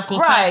here, circle,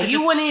 right?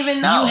 You wouldn't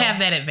even know. You have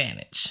that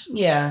advantage.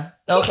 Yeah.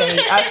 Okay.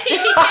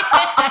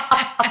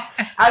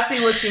 I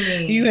see what you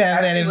mean. You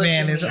have that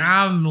advantage.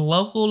 I'm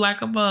local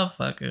like a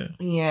motherfucker.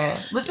 Yeah,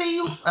 but see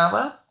you.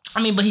 Well.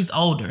 I mean, but he's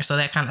older, so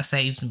that kind of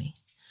saves me.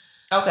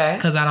 Okay.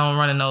 Because I don't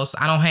run in those.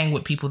 I don't hang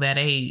with people that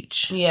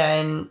age. Yeah,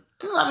 and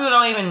a lot of people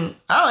don't even.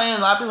 A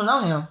lot of people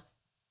know him.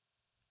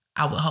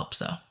 I would hope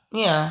so.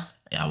 Yeah.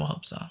 Yeah, I would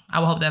hope so. I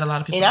would hope that a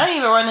lot of people. And I didn't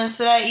even run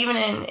into that even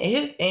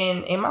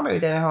in my baby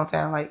daddy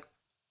hometown. Like,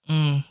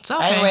 it's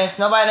okay. I ain't ran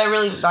into nobody that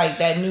really like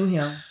that knew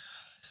him.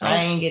 So I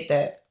ain't get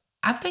that.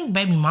 I think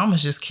baby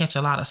mamas just catch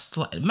a lot of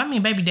I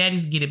mean, baby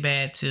daddies get it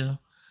bad too,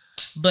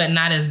 but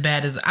not as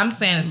bad as I'm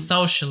saying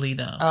socially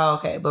though. Oh,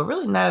 okay, but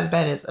really not as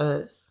bad as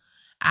us.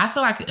 I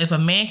feel like if a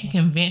man can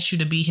convince you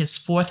to be his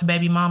fourth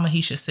baby mama,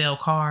 he should sell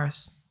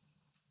cars.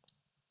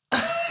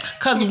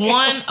 Cause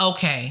 1,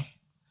 okay.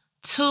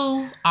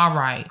 2, all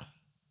right.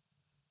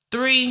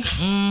 3,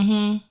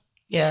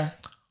 yeah. 4,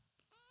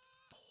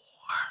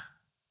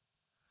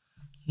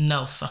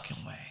 no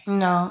fucking way.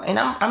 No, and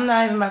I'm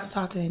not even about to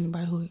talk to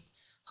anybody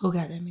who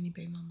got that many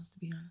baby mamas, to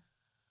be honest.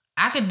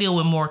 I could deal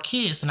with more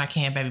kids than I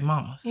can baby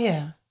mamas.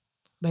 Yeah.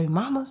 Baby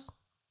mamas.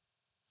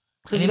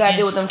 Because you got to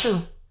deal with them too.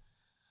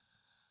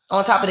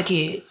 On top of the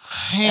kids.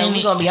 And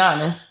we're going to be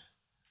honest.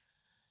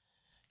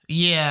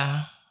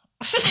 Yeah.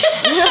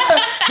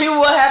 He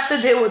will have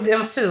to deal with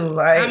them too.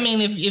 Like, I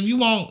mean, if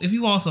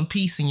you want some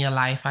peace in your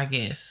life, I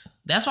guess.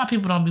 That's why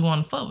people don't be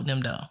wanting to fuck with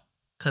them though.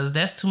 Because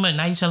that's too much.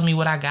 Now you telling me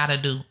what I got to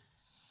do.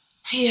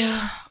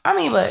 Yeah. I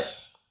mean, but,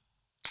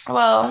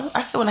 well,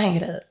 I still want to hang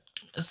it up.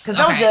 Because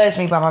don't judge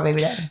me by my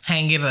baby daddy.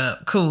 Hang it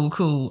up.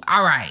 Cool.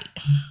 All right.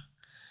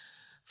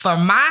 For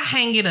my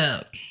hang it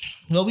up,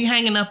 what we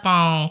hanging up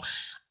on,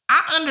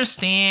 I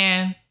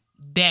understand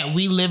that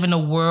we live in a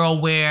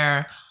world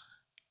where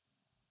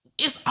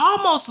it's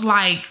almost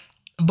like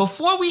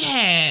before we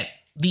had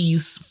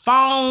these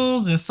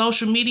phones and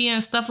social media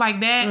and stuff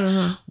like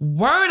that,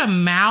 word of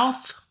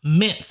mouth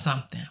meant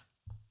something.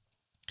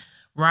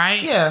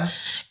 Right? Yeah.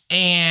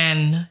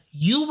 And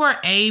you were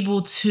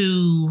able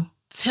to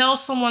tell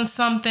someone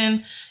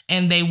something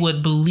and they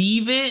would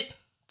believe it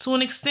to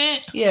an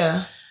extent.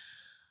 Yeah.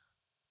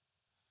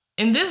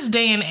 In this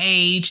day and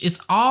age, it's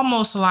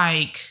almost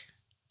like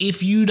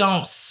if you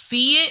don't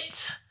see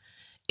it,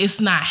 it's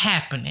not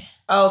happening.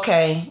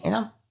 Okay.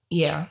 And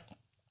yeah.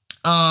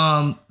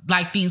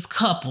 Like these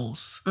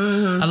couples.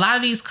 A lot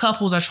of these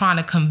couples are trying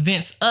to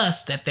convince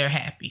us that they're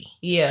happy.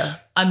 Yeah.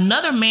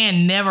 Another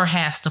man never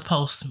has to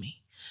post me.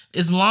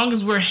 As long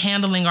as we're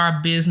handling our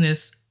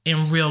business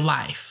in real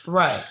life.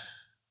 Right.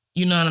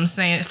 You know what I'm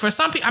saying? For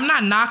some people, I'm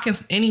not knocking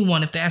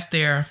anyone if that's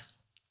their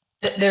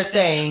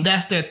thing.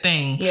 That's their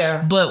thing.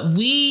 Yeah. But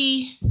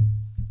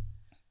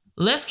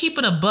let's keep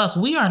it a buck.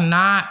 We are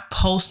not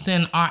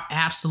posting our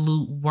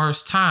absolute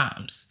worst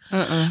times.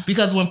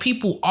 Because when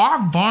people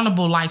are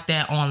vulnerable like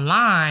that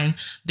online,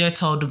 they're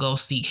told to go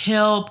seek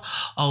help.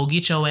 Oh,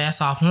 get your ass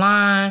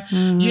offline.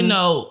 You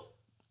know,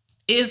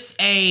 it's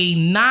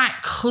not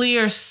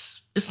clear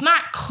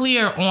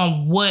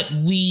on what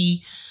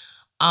we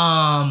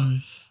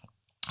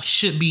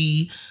should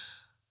be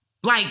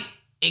like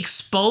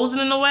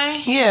exposing in a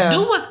way. Yeah.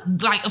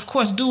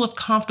 Do what's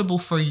comfortable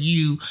for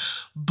you.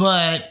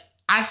 But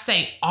I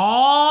say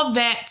all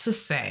that to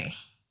say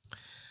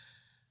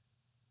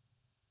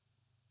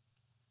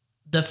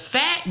the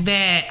fact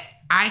that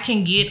I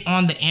can get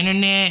on the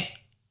internet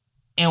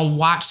and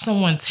watch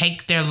someone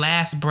take their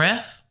last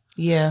breath.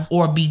 Yeah.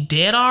 Or be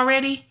dead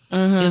already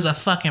is a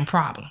fucking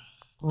problem.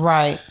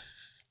 Right.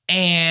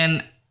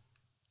 And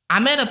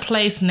I'm at a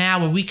place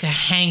now where we can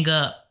hang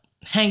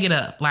it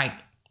up. Like,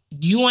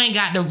 you ain't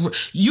got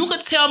you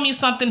could tell me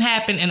something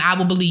happened and I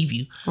will believe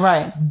you.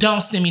 Right.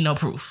 Don't send me no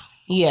proof.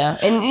 Yeah.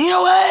 And you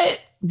know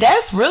what?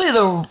 That's really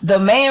the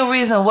main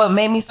reason what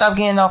made me stop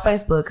getting on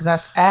Facebook. Because I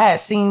had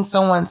seen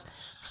someone's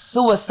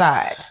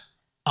suicide.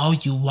 Oh,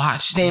 you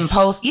watched then it?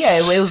 Post. Yeah,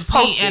 it was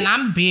posted. And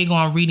I'm big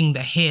on reading the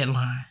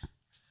headline.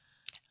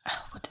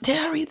 Did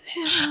I read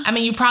that? I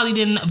mean, you probably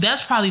didn't.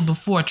 That's probably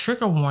before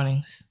trigger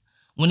warnings.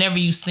 Whenever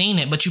you seen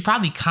it, but you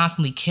probably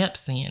constantly kept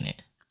seeing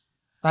it.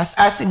 I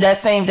see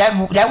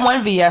that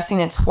one video. I seen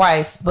it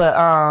twice, but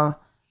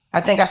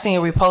I think I seen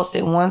it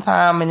reposted one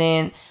time, and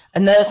then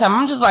another time.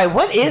 I'm just like,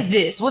 what is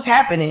this? What's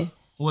happening?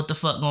 What the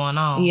fuck going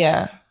on?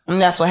 Yeah,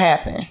 and that's what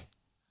happened.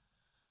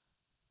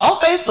 On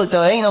Facebook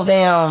though, ain't no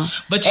damn.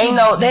 But they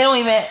don't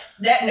even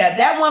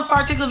that one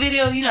particular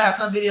video. You know how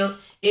some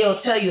videos it'll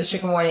tell you a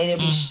trigger warning,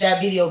 and that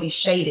video will be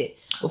shaded.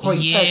 before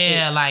you touch it.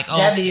 Yeah, like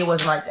that video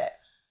wasn't like that.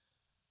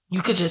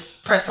 You could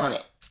just press on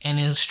it. And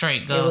it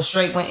straight go. It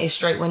straight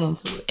went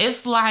into it.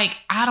 It's like,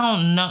 I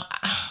don't know.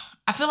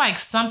 I feel like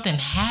something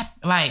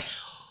happened. Like,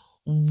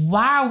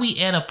 why are we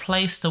at a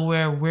place to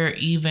where we're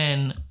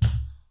even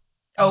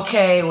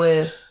okay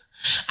with...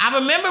 I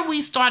remember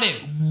we started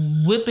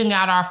whipping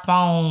out our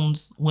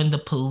phones when the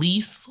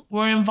police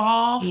were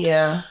involved.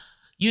 Yeah.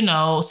 You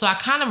know, so I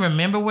kind of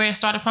remember where it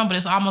started from, but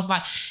it's almost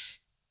like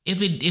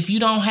if you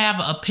don't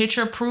have a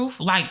picture proof,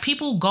 like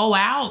people go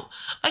out,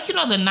 like, you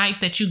know, the nights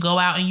that you go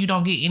out and you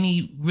don't get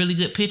any really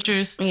good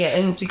pictures. Yeah,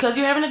 and it's because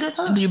you're having a good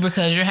time.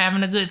 Because you're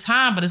having a good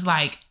time, but it's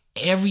like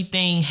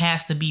everything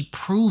has to be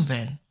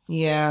proven.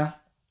 Yeah.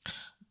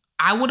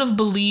 I would have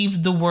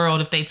believed the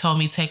world if they told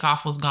me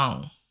Takeoff was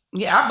gone.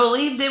 Yeah, I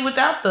believed it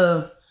without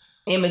the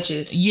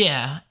images.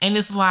 Yeah, and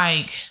it's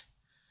like,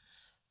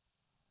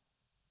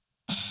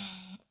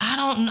 I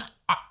don't know.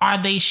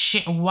 Are they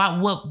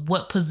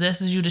what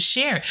possesses you to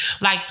share it?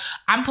 Like,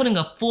 I'm putting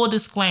a full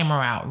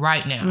disclaimer out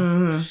right now.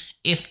 Mm-hmm.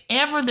 If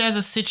ever there's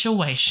a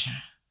situation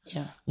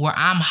where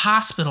I'm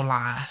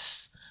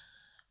hospitalized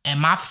and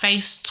my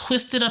face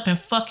twisted up and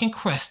fucking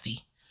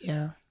crusty,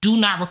 do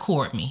not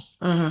record me.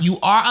 Mm-hmm. You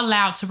are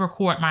allowed to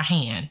record my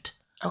hand.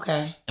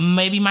 Okay. And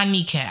maybe my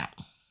kneecap.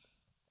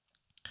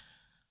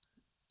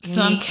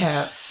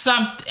 Kneecap.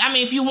 I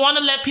mean, if you want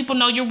to let people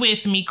know you're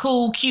with me,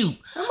 cool, cute.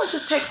 I'm gonna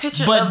just take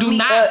pictures but of do me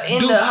not,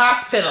 in the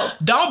hospital.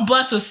 Don't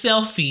bust a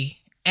selfie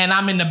and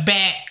I'm in the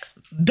back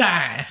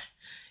dying.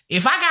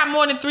 If I got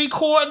more than 3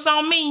 cords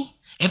on me,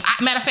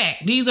 matter of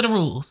fact, these are the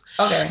rules.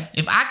 Okay.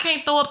 If I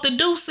can't throw up the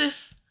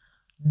deuces,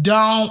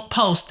 don't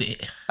post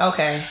it.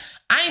 Okay.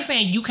 I ain't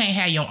saying you can't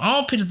have your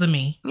own pictures of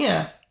me.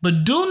 Yeah.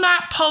 But do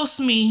not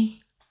post me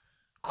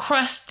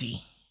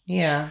crusty.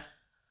 Yeah.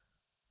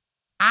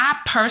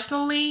 I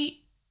personally,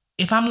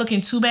 if I'm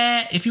looking too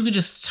bad, if you could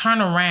just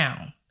turn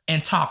around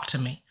and talk to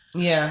me.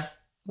 Yeah.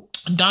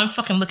 Don't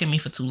fucking look at me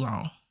for too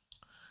long.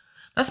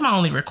 That's my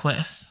only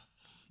request.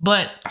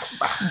 But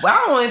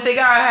I don't even think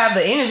I have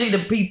the energy to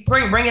be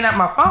bringing out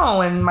my phone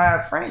when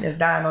my friend is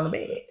dying on the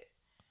bed.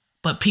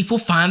 But people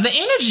find the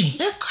energy.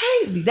 That's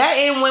crazy. That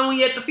and when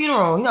we at the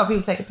funeral, you know,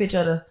 people take a picture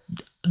of the...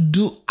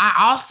 I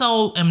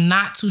also am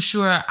not too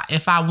sure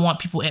if I want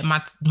people at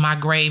my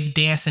grave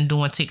dancing,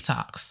 doing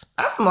TikToks.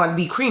 I want to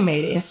be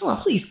cremated and someone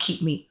please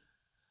keep me.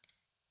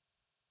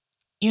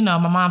 You know,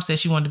 my mom said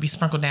she wanted to be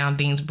sprinkled down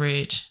Dean's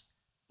Bridge.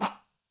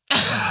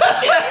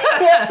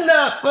 That's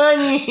not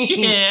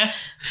funny. Yeah.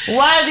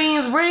 Why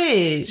Dean's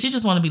Bridge? She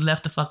just want to be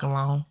left the fuck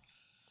alone.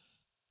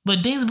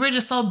 But Dean's Bridge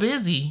is so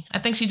busy. I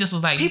think she just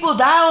was like... People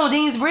die on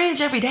Dean's Bridge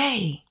every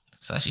day.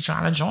 So she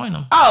trying to join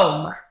them.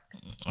 Oh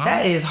my.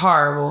 That is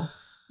horrible.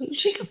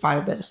 She could find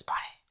a better spot.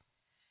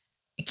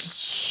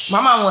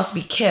 My mom wants to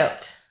be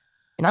kept.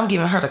 And I'm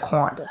giving her the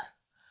Quanda.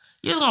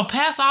 You just gonna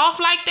pass her off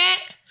like that?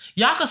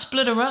 Y'all could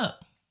split her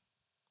up.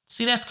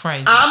 See, that's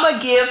crazy. I'm gonna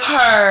give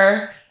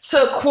her to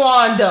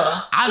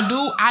Quanda.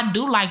 I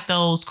do like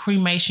those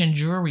cremation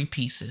jewelry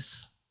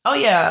pieces. Oh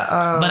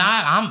yeah. But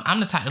I'm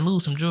the type to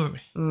lose some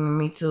jewelry.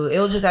 Me too.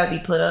 It'll just have to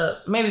be put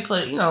up. Maybe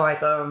put it, like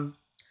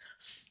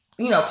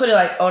put it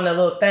like on a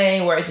little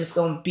thing where it's just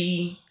gonna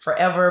be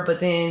forever.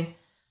 But then,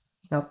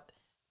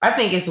 I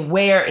think it's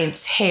wear and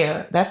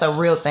tear. That's a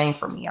real thing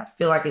for me. I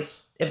feel like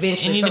it's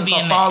eventually something's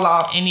gonna fall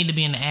off. It need to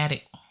be in the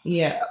attic.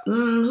 Yeah.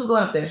 Who's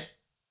going up there?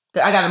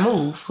 I gotta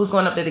move. Who's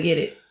going up there to get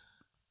it?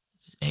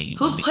 Hey,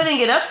 who's putting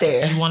it up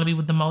there? You want to be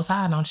with the Most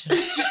High, don't you?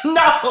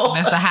 No.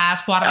 That's the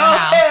highest part of the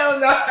house. Hell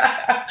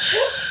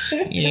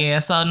no. Yeah,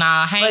 so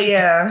now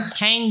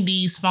hang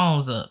these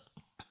phones up.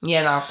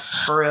 Yeah, no,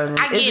 for real.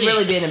 It's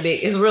really been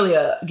it's really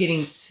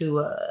getting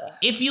to...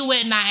 If you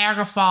at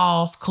Niagara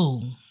Falls,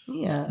 cool.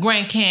 Yeah.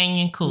 Grand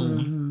Canyon, cool.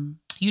 Mm-hmm.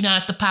 You down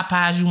at the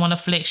Popeyes, you want to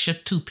flex your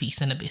 2-piece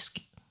and a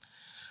biscuit.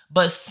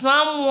 But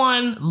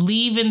someone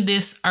leaving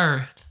this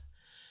earth,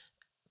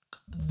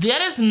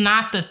 that is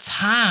not the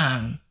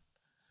time.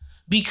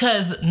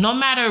 Because no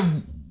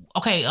matter,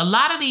 a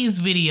lot of these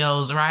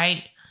videos,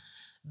 right?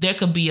 There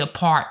could be a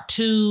part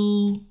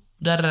 2,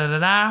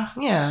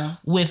 Yeah.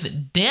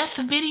 With death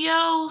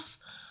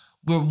videos,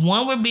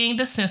 we're being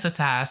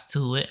desensitized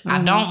to it. Mm-hmm.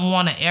 I don't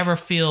want to ever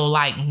feel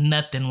like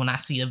nothing when I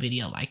see a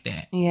video like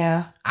that.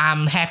 Yeah.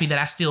 I'm happy that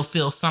I still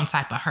feel some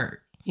type of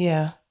hurt.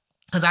 Yeah.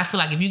 Because I feel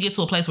like if you get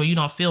to a place where you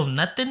don't feel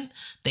nothing,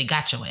 they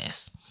got your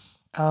ass.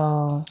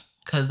 Oh.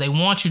 Because they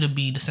want you to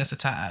be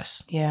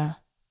desensitized. Yeah.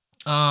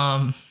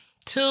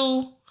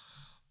 2,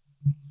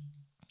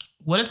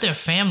 what if their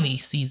family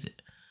sees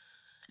it?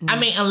 I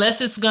mean,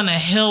 unless it's gonna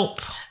help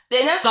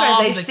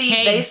solve the case.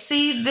 They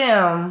see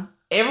them.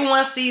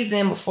 Everyone sees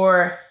them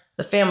before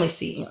the family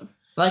see him.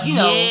 Like,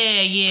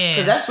 Yeah.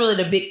 Because that's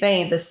really the big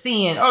thing, the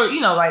seeing. Or,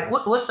 like,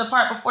 what's the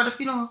part before the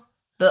funeral?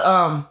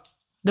 The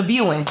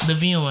viewing. The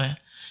viewing.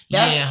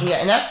 Yeah,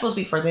 and that's supposed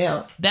to be for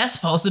them. That's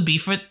supposed to be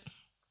for...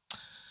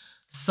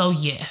 So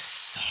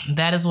yes,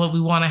 that is what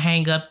we want to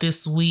hang up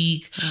this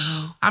week.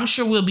 I'm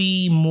sure we'll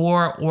be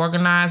more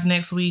organized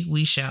next week.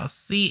 We shall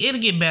see.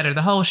 It'll get better.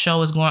 The whole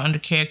show is going under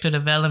character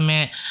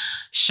development.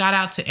 Shout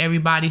out to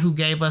everybody who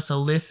gave us a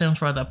listen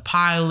for the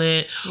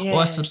pilot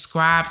or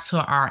subscribe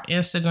to our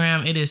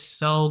Instagram. It is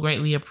so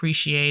greatly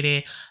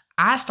appreciated.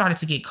 I started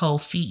to get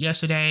cold feet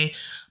yesterday,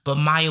 but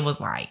Maya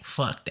was like,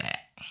 fuck that.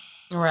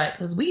 Right,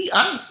 because we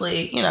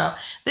honestly,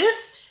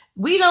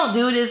 we don't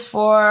do this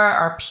for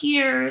our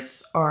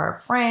peers or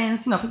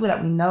friends, people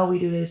that we know. We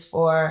do this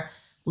for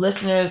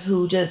listeners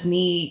who just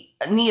need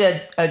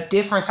a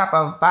different type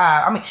of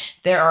vibe. I mean,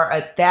 there are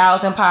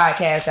 1,000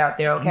 podcasts out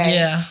there, okay?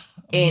 Yeah.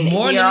 And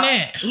more than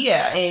that.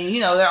 Yeah, and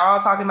they're all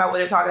talking about what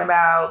they're talking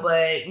about,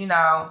 but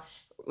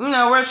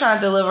we're trying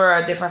to deliver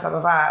a different type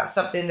of vibe,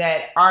 something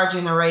that our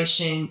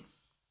generation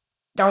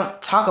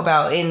don't talk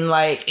about. In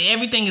like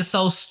everything is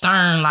so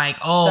stern, like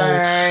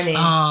stern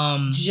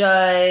and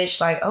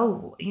judge, like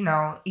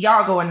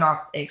y'all going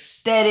off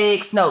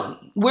aesthetics. No,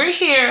 we're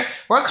here,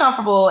 we're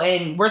comfortable,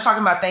 and we're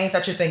talking about things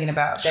that you're thinking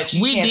about that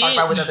you can't talk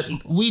about with other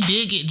people. We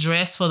did get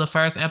dressed for the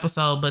first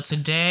episode, but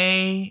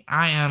today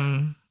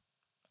I'm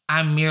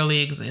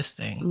merely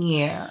existing.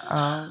 Yeah.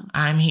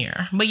 I'm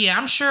here. But yeah,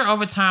 I'm sure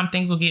over time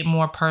things will get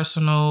more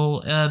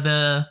personal.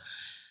 The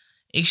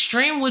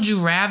extreme would you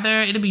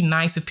rather, it'd be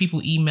nice if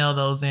people email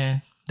those in.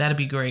 That'd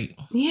be great.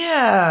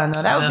 Yeah,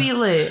 no, that would be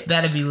lit.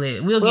 That'd be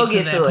lit. We'll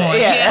get to that point.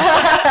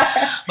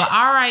 Yeah. But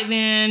all right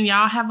then,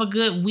 y'all have a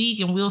good week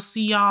and we'll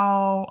see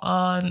y'all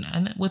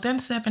within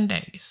 7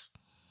 days.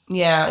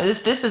 Yeah,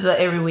 this is a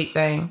every week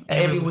thing.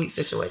 Every week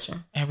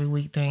situation. Every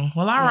week thing.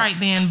 Well, all right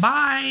then.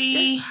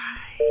 Bye. Goodbye.